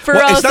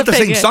 Well, it's not the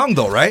same song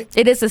though, right?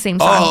 It is the same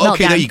song. Oh,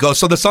 okay, there you go.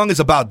 So the song is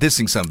about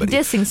dissing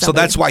somebody. So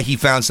that's why he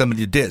found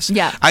somebody to diss.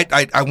 Yeah.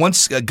 I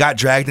once got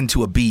dragged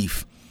into a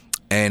beef,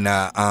 and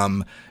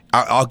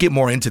I'll get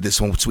more into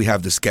this once we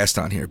have this guest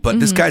on here. But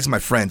this guy's my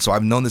friend, so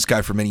I've known this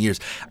guy for many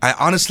years. I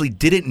honestly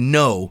didn't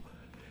know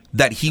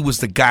that he was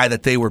the guy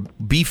that they were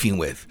beefing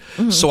with.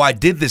 So I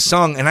did this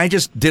song, and I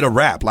just did a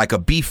rap, like a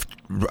beef,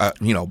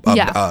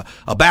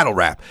 a battle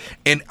rap.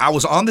 And I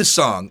was on this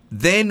song.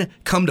 Then,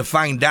 come to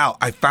find out,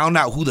 I found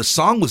out who the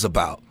song was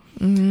about.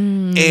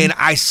 And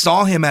I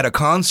saw him at a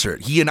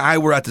concert. He and I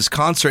were at this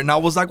concert, and I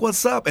was like,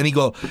 what's up? And he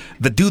go,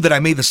 the dude that I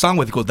made the song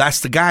with, he go,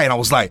 that's the guy. And I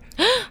was like,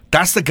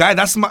 that's the guy?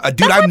 That's my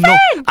dude.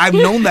 I've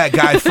known that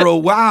guy for a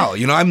while.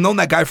 You know, I've known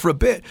that guy for a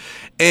bit.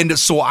 And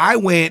so I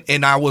went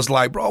and I was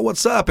like, bro,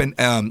 what's up? And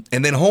then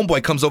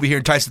homeboy comes over here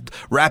and tries to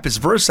rap his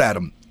verse at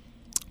him.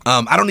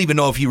 I don't even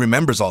know if he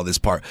remembers all this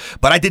part,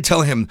 but I did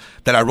tell him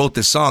that I wrote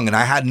this song, and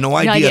I had no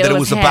idea that it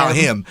was about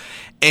him.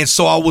 And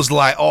so I was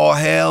like, oh,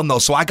 hell no.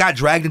 So I got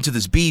dragged into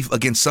this beef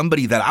against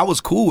somebody that I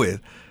was cool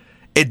with.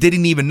 It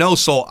didn't even know.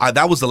 So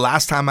that was the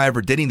last time I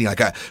ever did anything like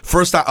that.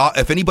 First,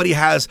 if anybody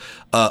has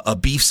a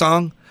beef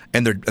song,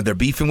 and they're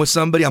beefing with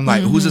somebody, I'm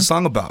like, who's this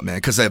song about, man?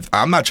 Because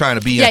I'm not trying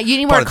to be you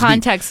need more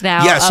context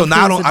now. Yeah, so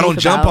now I don't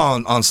jump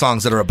on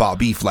songs that are about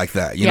beef like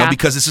that, you know,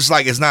 because it's just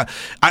like, it's not.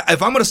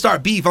 If I'm gonna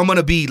start beef, I'm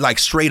gonna be like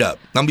straight up.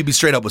 I'm gonna be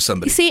straight up with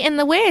somebody. See, and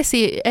the way I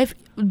see it, if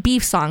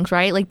beef songs,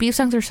 right? Like, beef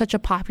songs are such a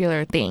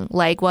popular thing.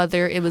 Like,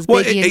 whether it was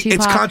Biggie and Tupac,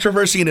 it's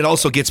controversy, and it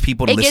also gets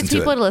people to listen to it. It gets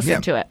people to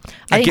listen to it.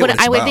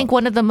 I would think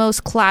one of the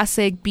most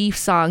classic beef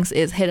songs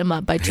is "Hit 'Em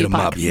Up" by Tupac. Hit 'Em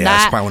Up, yeah,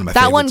 that's probably one of my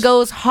favorites. That one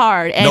goes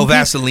hard. And No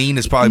Vaseline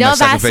is probably my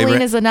second favorite. No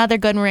Vaseline is another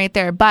good one right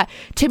there. But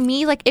to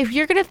me, like, if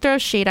you're gonna throw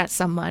shade at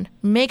someone,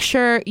 make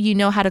sure you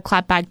know how to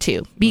clap back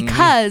too,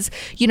 because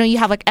you know you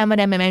have like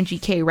Eminem and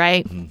MGK,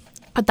 right?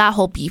 That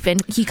whole beef,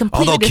 and he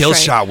completely destroyed.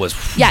 Killshot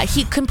was... Yeah,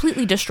 he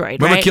completely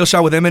destroyed, Remember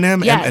Killshot with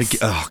Eminem? Yes.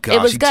 Oh, gosh,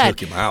 it was he good.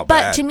 took him out But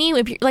bad. to me,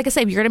 if you're, like I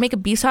said, if you're going to make a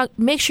beef song,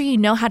 make sure you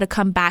know how to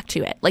come back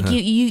to it. Like,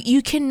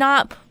 you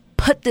cannot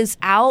put this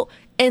out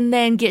and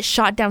then get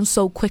shot down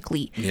so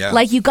quickly. Yeah.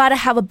 Like, you got to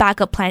have a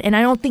backup plan. And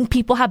I don't think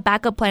people have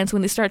backup plans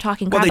when they start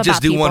talking crap about people. Well, they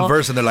just do one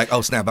verse and they're like, oh,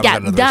 snap, I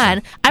got another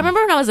done. verse. I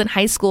remember when I was in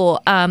high school,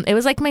 it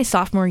was like my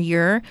sophomore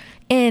year,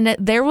 and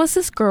there was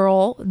this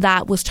girl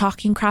that was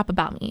talking crap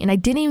about me. And I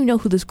didn't even know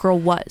who this girl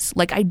was.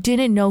 Like, I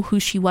didn't know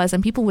who she was.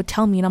 And people would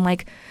tell me, and I'm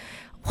like,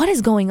 what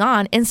is going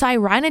on? And so I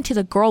ran into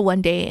the girl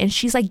one day, and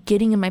she's like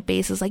getting in my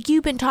face. It's like,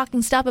 you've been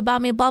talking stuff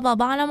about me, blah, blah,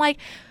 blah. And I'm like,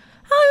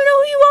 I don't know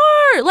who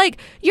you are. Like,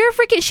 you're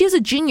freaking, she was a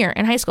junior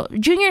in high school.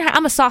 Junior,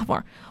 I'm a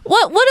sophomore.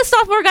 What a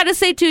sophomore got to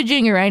say to a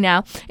junior right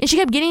now? And she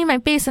kept getting in my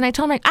face, and I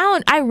told her,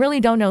 like, I really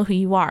don't know who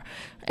you are.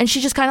 And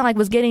she just kind of like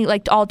was getting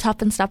like all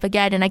tough and stuff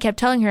again. And I kept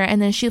telling her,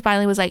 and then she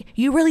finally was like,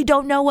 you really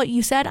don't know what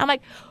you said? I'm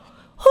like,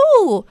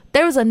 who?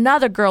 There was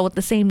another girl with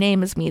the same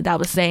name as me that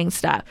was saying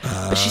stuff,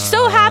 but she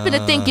so happened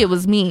to think it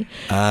was me.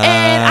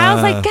 And I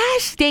was like,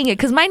 gosh dang it,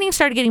 because my name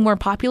started getting more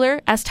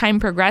popular as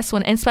time progressed,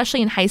 when,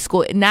 especially in high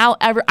school. Now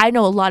I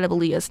know a lot of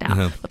Aaliyahs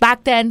now, but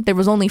back then there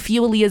was only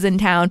few Aaliyahs in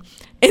town.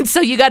 And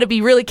so you got to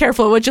be really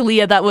careful which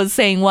Aaliyah that was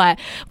saying what.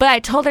 But I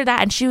told her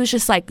that, and she was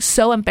just like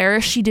so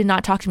embarrassed. She did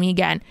not talk to me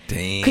again.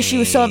 Because she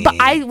was so, but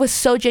I was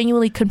so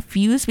genuinely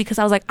confused, because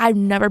I was like, I've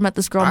never met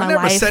this girl in my life.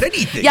 I never said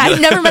anything. Yeah,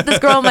 I've never met this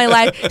girl in my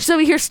life. So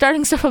we hear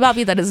starting stuff about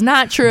me that is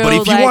not true. But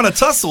if you want to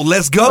tussle,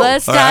 let's go.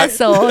 Let's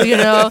tussle, you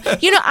know.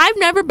 I've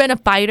never been a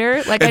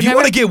fighter. Like, if you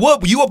want to get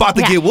whooped, you about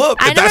to get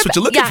whooped. If that's what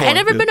you're looking for. I've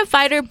never been a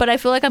fighter, but I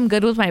feel like I'm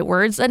good with my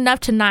words enough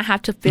to not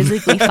have to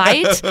physically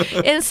fight.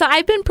 And so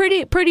I've been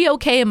pretty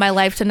okay in my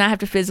life to not have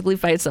to physically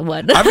fight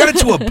someone. I've got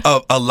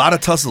into a lot of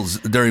tussles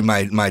during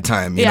my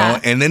time, you know,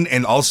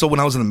 and also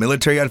when I was in the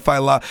military, I'd fight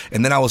a lot,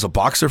 and then I was a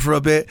boxer for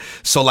a bit.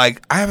 So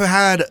like, I haven't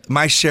had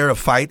my share of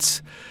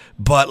fights,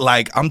 but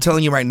like, I'm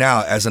telling you right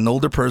now, as an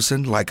older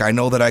person, like, I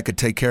know that I could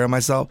take care of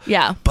myself.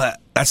 Yeah. But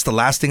that's the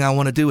last thing I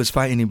want to do is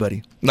fight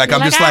anybody. Like,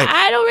 I'm just like,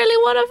 I don't really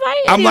want to fight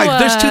anyone. I'm like,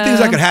 there's two things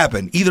that could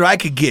happen. Either I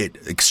could get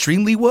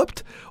extremely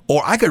whooped,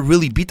 or I could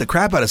really beat the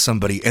crap out of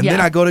somebody, and then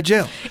I go to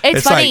jail.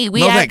 It's funny.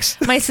 Like,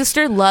 my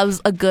sister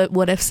loves a good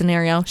what if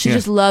scenario. She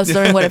just loves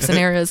throwing what if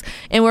scenarios.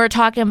 And we were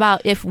talking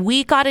about, if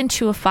we got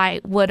into a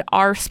fight, would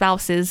our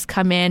spouses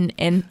come in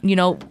and, you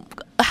know,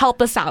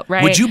 help us out,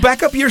 right? Would you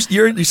back up your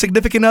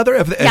significant other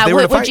if they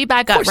were to fight? Would you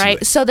back up,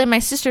 right? So then my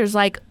sister's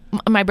like,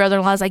 my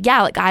brother-in-law was like,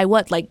 yeah,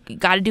 like, you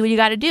got to do what you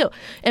got to do.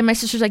 And my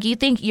sister's like, you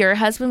think your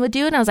husband would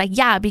do it? And I was like,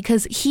 yeah,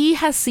 because he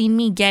has seen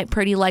me get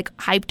pretty like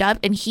hyped up,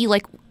 and he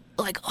like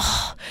like,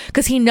 oh,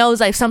 because he knows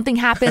like if something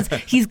happens,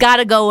 he's got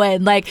to go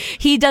in. Like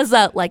he does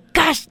that, like,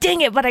 gosh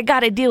dang it, but I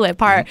got to do it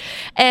part.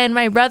 And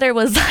my brother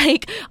was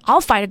like,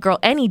 I'll fight a girl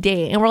any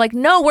day. And we're like,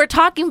 no, we're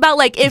talking about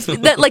like if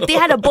like they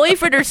had a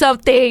boyfriend or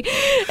something.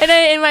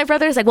 And my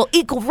brother's like, well,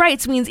 equal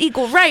rights means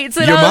equal rights.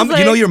 And your I was mom, like,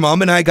 you know, your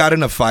mom and I got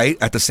in a fight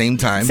at the same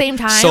time.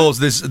 So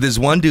this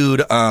one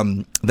dude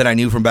that I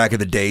knew from back in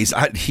the days,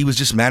 he was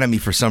just mad at me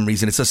for some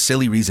reason. It's a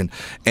silly reason,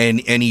 and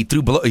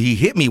he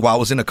hit me while I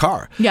was in a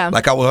car. Yeah,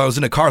 like I was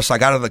in a car, so I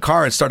got out of the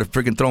car and started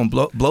freaking throwing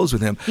blows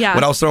with him. Yeah.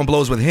 When I was throwing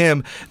blows with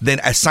him, then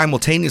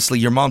simultaneously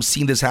your mom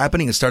seen this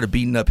happening and started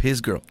beating up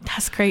his girl.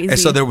 That's crazy. And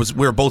so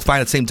we were both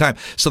fighting at the same time.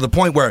 So the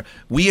point where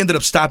we ended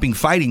up stopping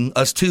fighting,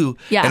 us two.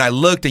 Yeah. And I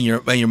looked, and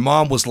your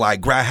mom was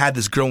like, had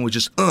this girl and was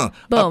just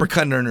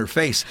uppercutting her in her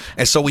face,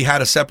 and so we had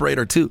to separate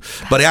her too.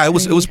 But yeah, it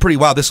was pretty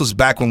wild. This was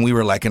back when we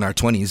were like in our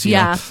 20s. You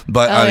know?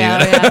 But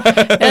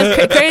it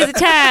was crazy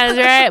times,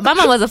 right? My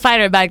mom was a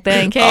fighter back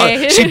then.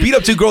 Okay, she beat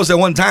up two girls at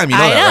one time. You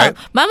know that,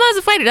 right? My mom was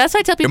a fighter. That's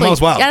why I tell people. Your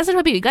mom's wild. Yeah, that's what I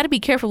tell people. You got to be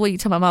careful what you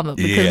tell my mama,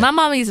 because my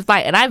mama used to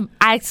fight, and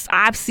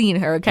I've seen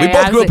her. Okay, we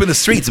both grew up in the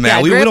streets, man.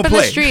 Yeah, we don't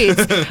play. In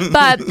the streets.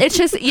 But it's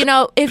just, you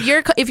know,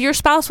 if your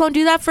spouse won't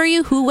do that for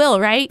you, who will,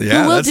 right?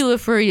 Yeah, who will do it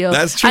for you?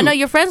 That's true. I know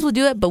your friends will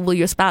do it, but will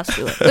your spouse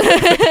do it?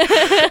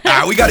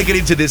 We got to get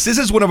into this. This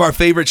is one of our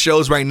favorite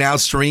shows right now,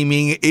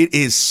 streaming. It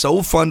is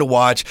so fun to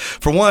watch.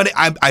 For one,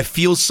 I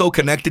feel so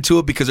connected to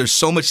it because there's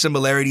so much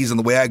similarities in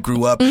the way I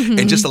grew up,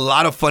 and just a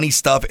lot of funny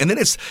stuff. And then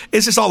it's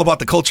just all about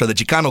the culture, the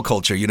Chicano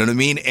culture. You know what I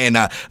mean? And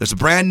there's a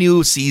brand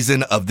new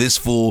season of This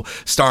Fool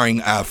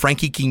starring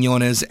Frankie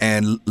Quiñones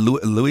and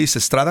Luis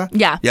Estrada.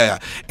 Yeah.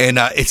 And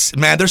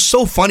they're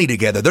so funny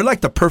together. They're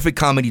like the perfect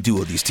comedy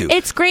duo, these two.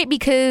 It's great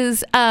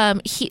because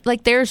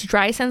there's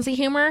dry sense of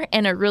humor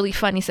and a really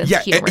funny sense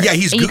of humor. Yeah,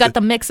 he's and good. You got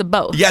the mix of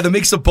both. Yeah, the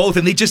mix of both,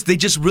 and they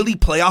just really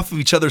play off of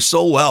each other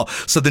so well.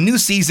 So the new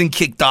season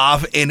kicked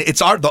off, and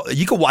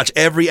you can watch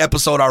every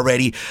episode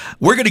already.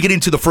 We're gonna get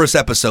into the first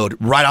episode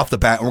right off the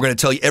bat, and we're gonna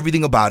tell you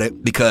everything about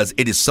it because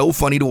it is so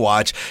funny to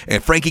watch.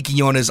 And Frankie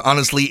Quiñones,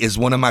 honestly, is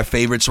one of my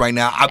favorites right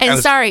now.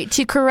 Sorry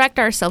to correct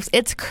ourselves,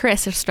 it's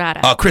Chris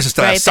Estrada. Oh, Chris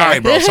Estrada. Right sorry,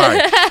 there. bro. Sorry.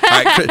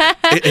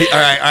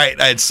 All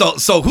right.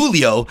 So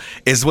Julio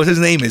is what his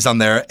name is on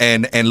there,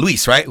 and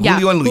Luis, right? Yeah,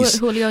 Julio and Luis.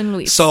 Julio and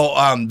Luis. So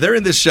they're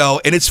in this show,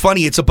 and it's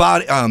funny. It's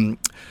about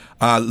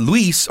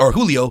Luis or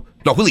Julio.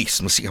 No,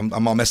 Luis. Let's see,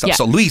 I'm all messed up. Yeah.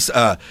 So Luis,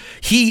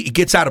 he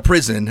gets out of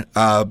prison.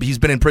 He's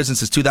been in prison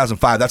since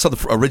 2005. That's how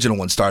the original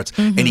one starts.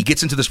 And he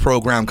gets into this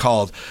program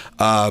called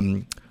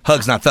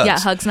Hugs Not Thugs. Yeah,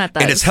 Hugs Not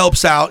Thugs. And it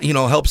helps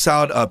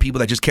out people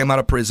that just came out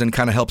of prison,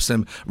 kind of helps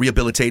them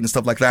rehabilitate and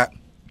stuff like that.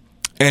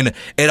 And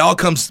it all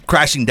comes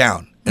crashing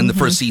down in the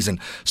first season.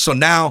 So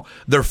now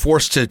they're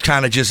forced to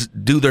kind of just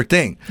do their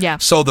thing. Yeah.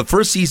 So the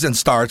first season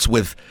starts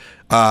with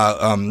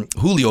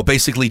Julio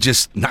basically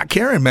just not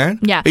caring, man.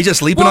 Yeah. He's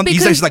just sleeping on.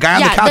 He's like, I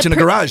have the couch in the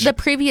garage. The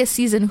previous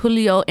season,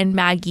 Julio and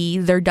Maggie,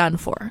 they're done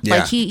for. Yeah.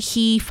 Like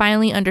he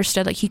finally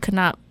understood like he could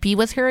not be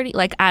with her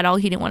like at all.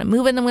 He didn't want to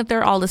move in them with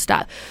her, all this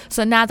stuff.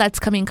 So now that's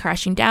coming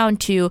crashing down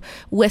to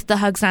with the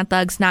Hugs Not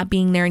Thugs not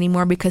being there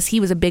anymore because he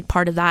was a big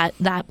part of that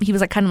he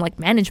was like kind of like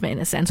management in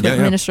a sense with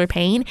Minister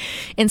Payne.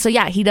 And so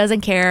he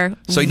doesn't care.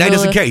 So he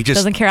doesn't care. He just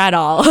doesn't care at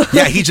all.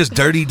 Yeah, he's just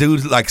dirty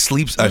dude, like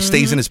sleeps,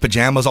 stays in his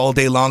pajamas all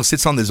day long,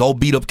 sits on this old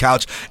beat up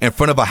couch in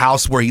front of a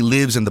house where he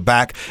lives in the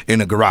back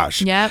in a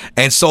garage. Yep.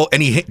 And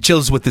he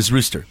chills with this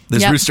rooster.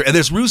 And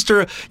this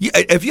rooster,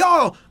 if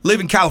y'all live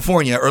in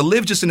California or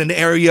live just in an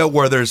area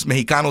where there's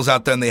Mexicanos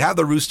out there and they have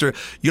the rooster,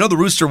 the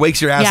rooster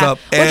wakes your ass up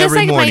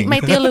every morning.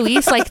 My Tio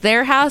Luis, like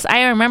their house,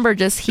 I remember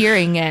just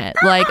hearing it.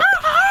 Like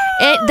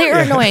they're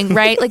annoying,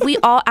 right? Like we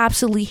all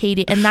absolutely hate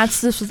it, and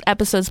that's this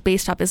episode's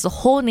based off. Is the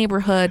whole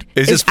neighborhood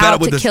is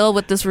out to kill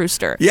with this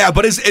rooster? Yeah,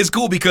 but it's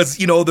cool because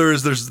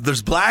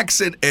there's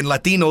blacks and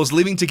Latinos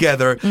living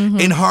together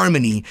in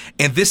harmony,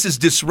 and this is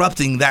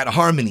disrupting that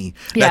harmony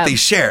that they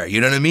share.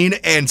 You know what I mean?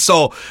 And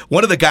so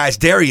one of the guys,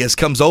 Darius,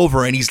 comes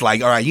over and he's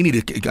like, "All right, you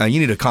need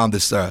to calm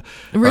this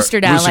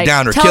rooster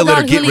down, or kill it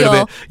or get rid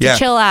of it. Yeah,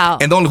 chill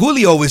out." And Don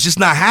Julio is just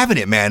not having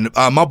it, man.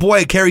 My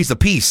boy carries a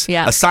piece,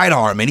 a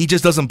sidearm, and he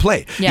just doesn't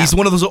play. Yeah. He's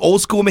one of those old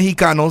school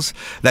Mexicanos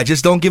that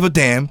just don't give a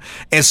damn.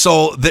 And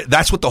so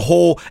that's what the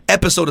whole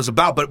episode is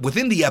about. But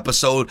within the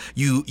episode,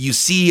 you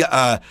see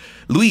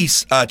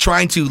Luis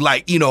trying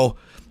to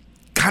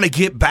kind of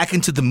get back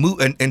into the mood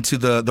and into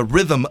the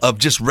rhythm of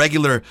just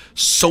regular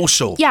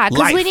social because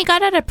life. When he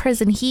got out of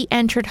prison, he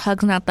entered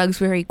Hugs Not Thugs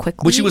very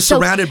quickly. Which he was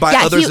surrounded by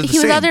others in the he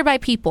was same. surrounded by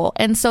people.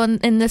 And so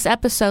in this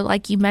episode,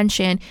 like you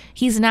mentioned,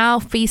 he's now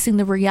facing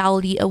the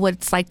reality of what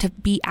it's like to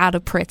be out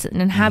of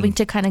prison and having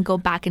to kind of go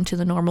back into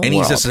the normal and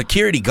world. He's a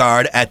security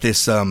guard at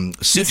this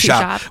suit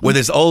shop with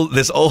this old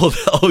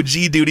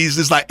OG dude. He's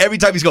just like, every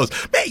time he goes,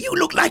 "Man, you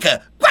look like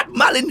a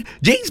Marlon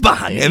James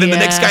Bond. And then the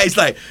next guy's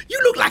like, you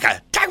look like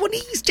a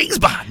Taiwanese James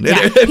Bond.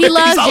 Yeah. He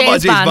loves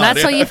James Bond.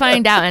 That's what you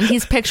find out. And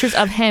he's pictures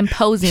of him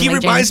posing. He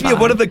like reminds James me Bond.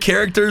 of one of the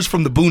characters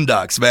from the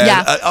Boondocks, man.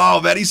 Yeah.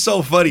 Oh, man, he's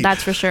so funny.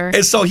 That's for sure.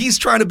 And so he's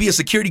trying to be a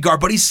security guard,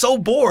 but he's so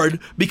bored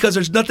because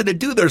there's nothing to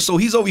do there. So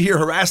he's over here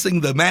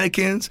harassing the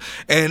mannequins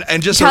and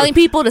just telling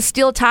people to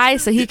steal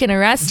ties so he can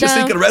arrest them. Just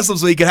so he can arrest them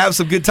so he can have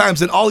some good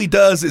times. And all he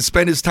does is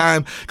spend his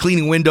time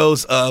cleaning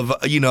windows of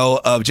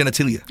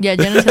genitalia. Yeah,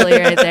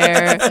 genitalia right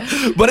there.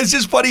 But it's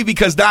just funny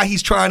because now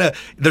he's trying to.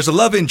 There's a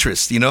love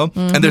interest,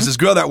 and there's this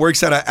girl that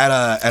works at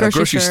a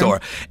grocery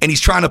store, and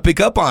he's trying to pick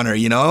up on her,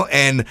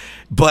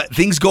 but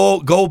things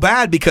go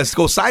bad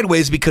go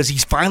sideways because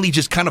he's finally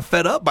just kind of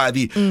fed up by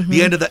the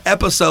end of the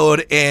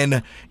episode,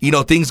 and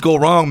things go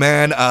wrong,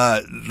 man.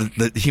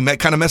 He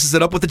kind of messes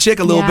it up with the chick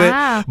a little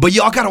bit, but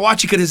y'all gotta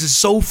watch it because it's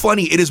so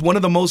funny. It is one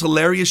of the most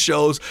hilarious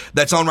shows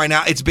that's on right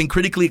now. It's been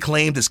critically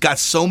acclaimed. It's got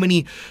so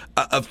many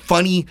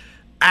funny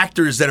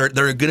actors that are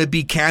going to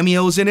be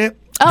cameos in it.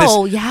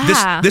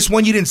 This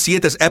one you didn't see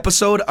it. This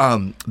episode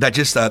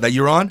that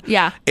you're on.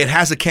 Yeah, it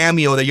has a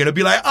cameo that you're gonna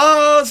be like,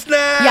 oh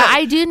snap. Yeah,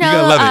 I do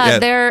know.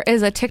 There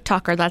is a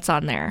TikToker that's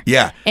on there.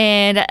 Yeah,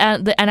 and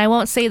I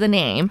won't say the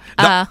name.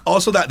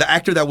 Also, the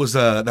actor that was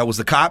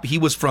the cop, he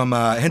was from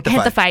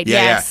Hentified.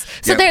 Yes.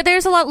 So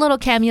there's a lot of little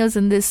cameos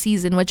in this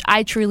season, which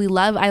I truly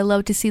love. I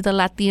love to see the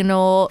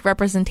Latino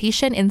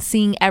representation and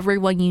seeing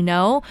everyone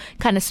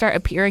kind of start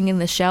appearing in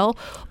the show.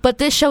 But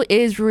this show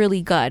is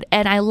really good,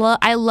 and I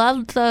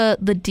love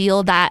the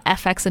deal that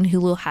FX and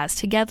Hulu has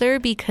together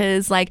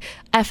because like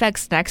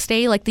FX Next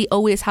Day, like they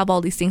always have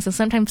all these things, and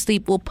sometimes they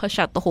will push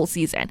out the whole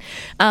season.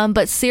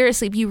 But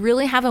seriously, if you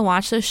really haven't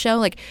watched this show,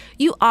 like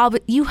you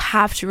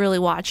have to really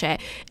watch it,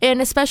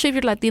 and especially if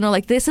you're Latino,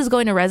 like this is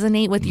going to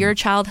resonate with your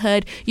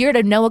childhood. You're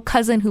to know a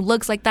cousin who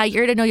looks like that.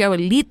 You're to know your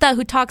abuelita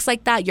who talks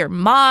like that. Your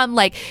mom,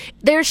 like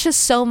there's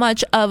just so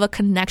much of a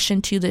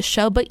connection to this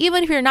show. But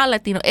even if you're not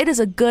Latino, it is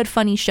a good,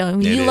 funny show. I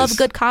mean, you love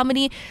good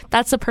comedy.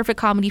 That's the perfect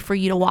comedy for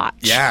you to watch.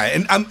 Yeah,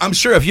 and I'm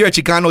sure if you're a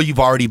Chicano, you've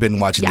already been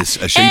watching this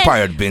show. You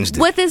probably already binged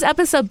it. With this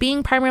episode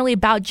being primarily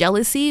about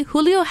jealousy,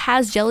 Julio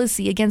has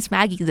jealousy against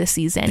Maggie this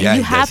season. Yeah,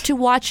 you have to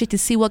watch it to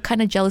see what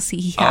kind of jealousy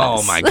he has.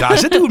 Oh my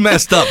gosh, that dude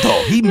messed up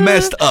though. He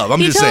messed up.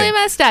 He totally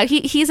messed up.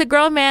 He's a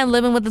grown man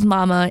living with his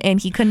mama, and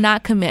he could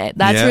not commit.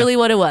 That's really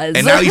what it was.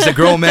 And now he's a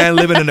grown man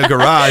living in a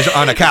garage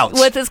on a couch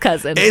with his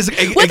cousin. His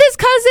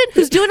cousin,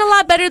 who's doing a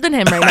lot better than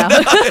him right now.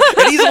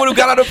 And he's the one who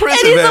got out of prison.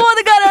 And he's the one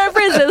that got out of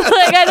prison.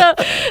 Like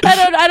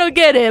I don't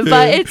get it,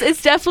 but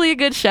it's definitely a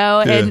good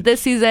show. Yeah. And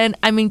this season,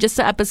 I mean, just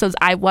the episodes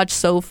I've watched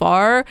so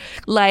far,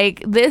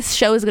 like this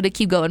show is going to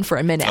keep going for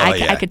a minute.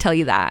 I could tell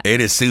you that. It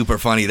is super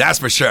funny, that's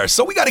for sure.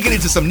 So we got to get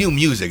into some new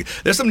music.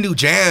 There's some new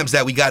jams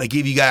that we got to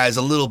give you guys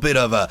a little bit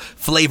of a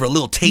flavor, a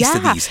little taste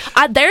of these.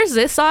 There's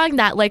this song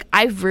that like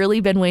I've really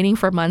been waiting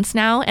for months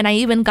now, and I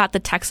even got the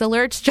text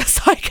alerts just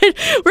so I could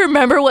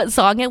remember what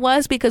song it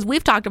was, because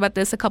we've talked about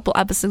this a couple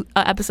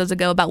episodes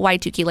ago about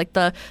Y2K, like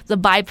the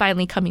vibe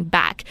finally coming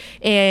back.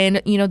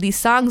 And these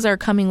songs are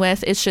coming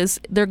with, it's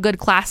just they're good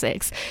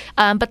classics.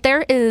 But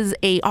there is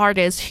a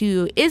artist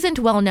who isn't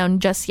well known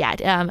just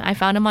yet. I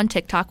found him on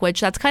TikTok,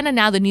 which that's kind of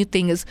now the new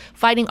thing, is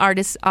finding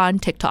artists on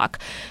TikTok.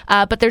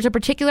 But there's a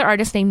particular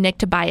artist named Nick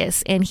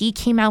Tobias, and he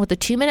came out with a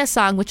 2-minute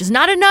song, which is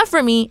not enough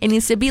for me. It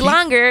needs to be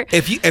longer.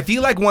 If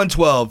you like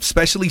 112,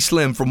 especially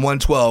Slim from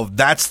 112,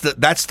 that's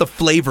the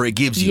flavor it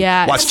gives you.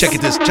 Yes. Watch, check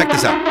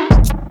this out.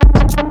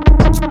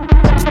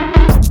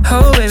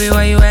 Oh, baby,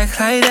 why you act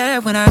like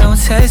that when I don't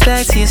text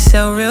back to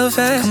yourself real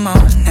fast? Come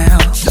on now.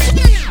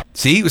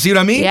 See what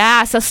I mean?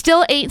 Yeah, so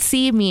Still Ain't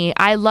See Me.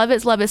 I love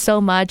it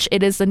so much.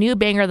 It is the new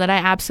banger that I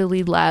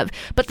absolutely love.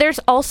 But there's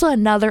also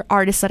another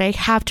artist that I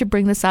have to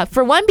bring this up.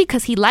 For one,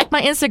 because he liked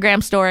my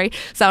Instagram story.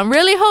 So I'm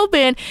really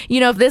hoping,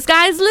 if this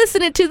guy's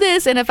listening to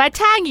this, and if I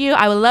tag you,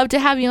 I would love to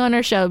have you on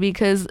our show,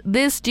 because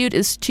this dude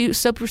is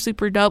super,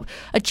 super dope.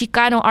 A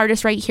Chicano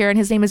artist right here, and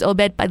his name is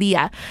Obed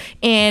Padilla.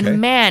 And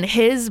man,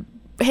 his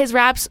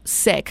rap's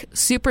sick,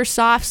 super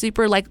soft,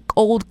 super like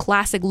old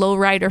classic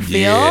lowrider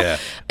feel. Yeah,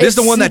 this is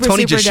the one that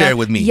Tony just shared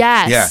with me.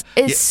 Yes, yeah,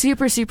 it's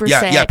super sick.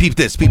 Yeah, peep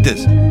this.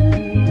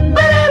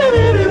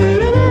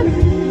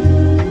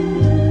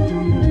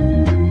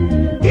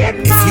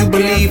 If you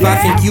believe, I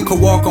think you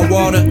could walk on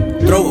water.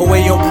 Throw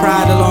away your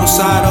pride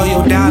alongside all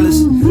your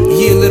dollars.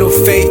 Yeah, little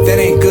faith that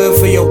ain't good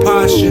for your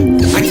posture.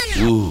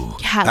 Ooh.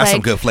 That's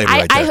some good flavor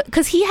right there.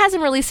 Because he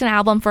hasn't released an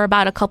album for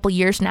about a couple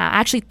years now.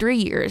 Actually, 3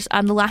 years.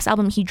 The last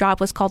album he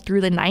dropped was called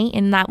Through the Night,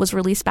 and that was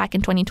released back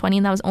in 2020,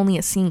 and that was only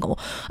a single.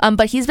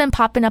 But he's been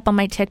popping up on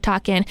my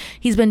TikTok, and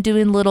he's been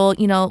doing little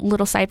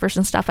ciphers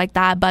and stuff like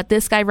that. But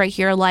this guy right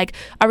here, like,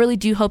 I really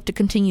do hope to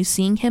continue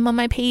seeing him on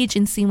my page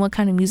and seeing what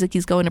kind of music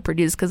he's going to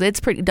produce, because it's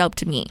pretty dope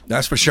to me.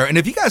 That's for sure. And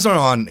if you guys aren't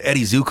on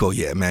Eddie Zuko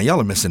yet, man,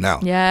 y'all are missing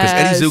out. Yeah. Because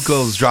Eddie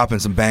Zuko's dropping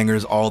some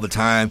bangers all the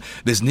time.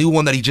 This new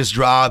one that he just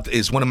dropped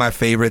is one of my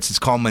favorites.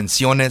 It's called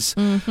Menciones.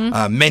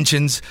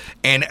 Mentions,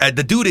 and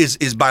the dude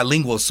is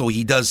bilingual, so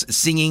he does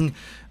singing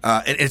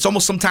and it's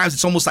almost sometimes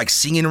it's almost like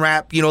singing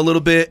rap, you know, a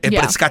little bit, but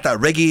it's got that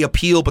reggae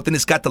appeal, but then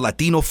it's got the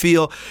Latino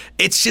feel.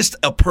 It's just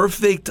a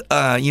perfect,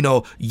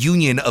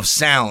 union of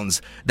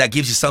sounds that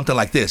gives you something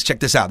like this. Check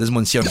this out. This is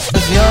Menciones.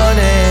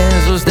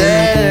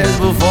 Ustedes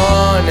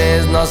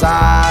bufones no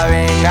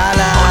saben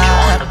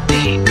ganar.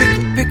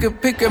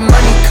 Pick a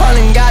money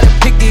calling, gotta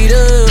pick it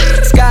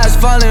up. Sky's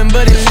falling,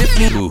 but it lift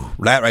me. Ooh,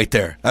 that right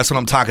there. That's what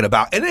I'm talking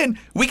about. And then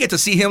we get to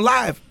see him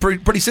live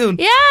pretty soon.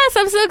 Yes,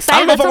 I'm so excited. I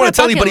don't know if I want to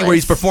tell anybody where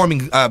he's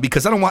performing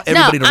because I don't want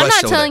everybody to rush. I'm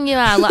not telling you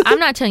at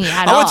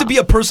all. I want it to be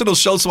a personal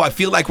show, so I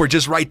feel like we're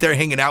just right there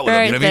hanging out with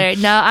him. You know what I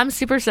mean? No, I'm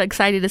super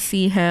excited to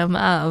see him.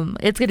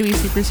 It's going to be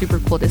super, super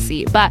cool to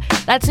see. But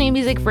that's new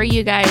music for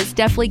you guys.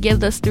 Definitely give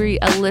those three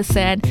a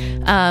listen.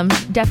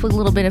 Definitely a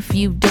little bit of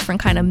few different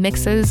kind of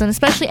mixes, and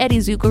especially Eddie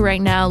Zuko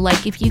right now.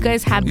 Like, if you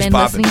guys have been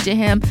listening to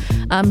him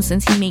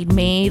since he made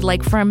Made,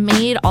 like from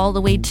Made all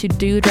the way to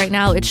Dude right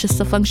now, it's just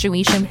the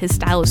fluctuation. His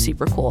style is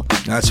super cool.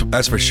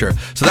 That's for sure.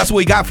 So that's what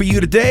we got for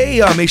you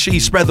today. Make sure you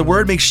spread the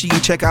word. Make sure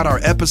you check out our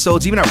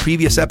episodes, even our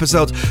previous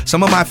episodes.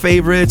 Some of my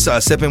favorites,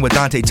 Sippin' with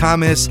Dante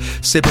Thomas,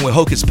 Sippin' with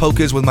Hocus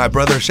Pocus with my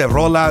brother Chef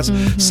Rolas,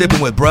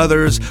 Sippin' with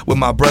Brothers with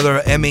my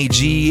brother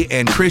MAG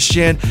and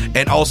Christian,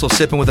 and also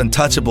Sippin' with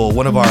Untouchable,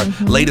 one of our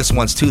latest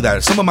ones too. That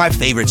are some of my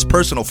favorites,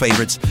 personal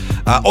favorites.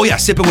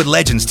 Sippin' with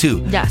Legends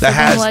too. Yeah, that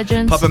has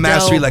Legends, Puppet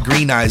Mastery like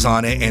Green Eyes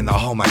on it, and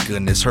oh my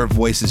goodness, her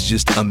voice is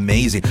just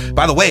amazing.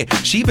 By the way,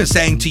 she even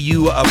sang to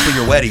you for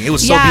your wedding. It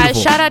was so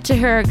beautiful. Yeah, shout out to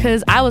her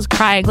because I was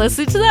crying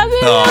listening to that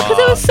video because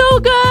it was so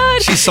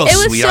good. She's so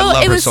sweet. I love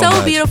her so much. It was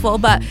so beautiful.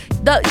 But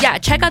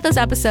check out those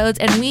episodes.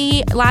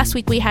 And last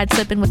week we had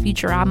Sippin' with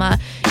Futurama,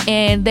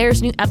 and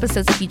there's new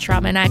episodes of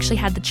Futurama, and I actually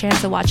had the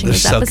chance of watching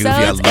those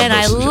episodes, and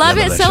I love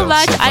it so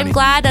much. I'm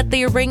glad that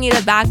they're bringing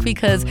it back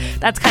because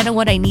that's kind of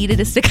what I needed,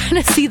 is to kind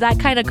of see that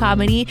kind of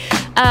comedy.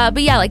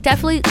 But yeah, like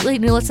definitely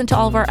listen to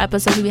all of our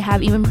episodes. We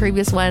have even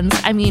previous ones.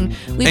 I mean,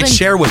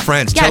 share with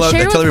friends. Tell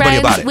everybody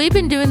about it. We've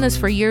been doing this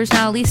for years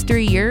now, at least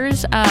 3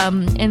 years.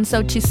 And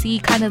so to see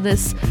kind of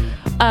this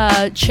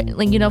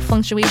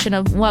fluctuation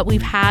of what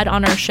we've had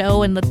on our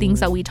show and the things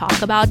that we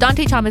talk about.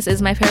 Dante Thomas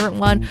is my favorite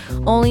one,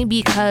 only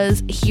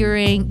because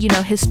hearing,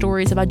 his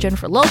stories about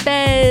Jennifer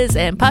Lopez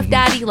and Puff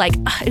Daddy, like,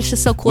 it's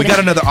just so cool. We got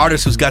another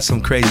artist who's got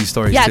some crazy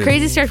stories too.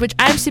 Crazy stories, which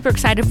I'm super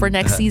excited for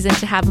next season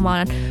to have him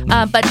on.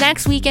 But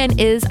next weekend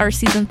is our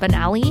season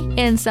finale,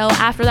 and so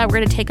after that we're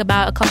going to take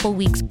about a couple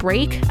weeks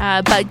break.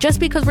 But just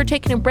because we're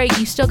taking a break,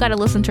 you still got to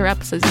listen to our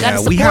episodes. You got to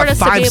support us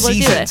to be able to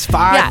do it.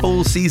 Five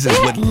full seasons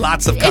with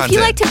lots of content. If you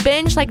like to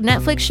binge like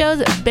Netflix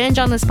shows, binge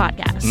on this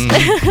podcast.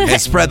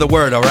 And spread the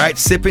word, all right?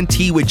 Sippin'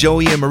 Tea with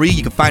Joey and Marie.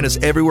 You can find us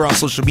everywhere on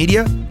social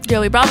media.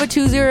 Joey Bravo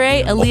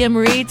 208, Aaliyah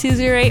Marie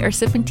 208, or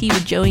Sippin' Tea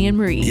with Joey and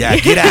Marie. Yeah,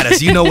 get at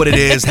us. You know what it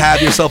is.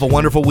 Have yourself a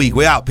wonderful week.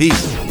 We out.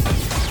 Peace.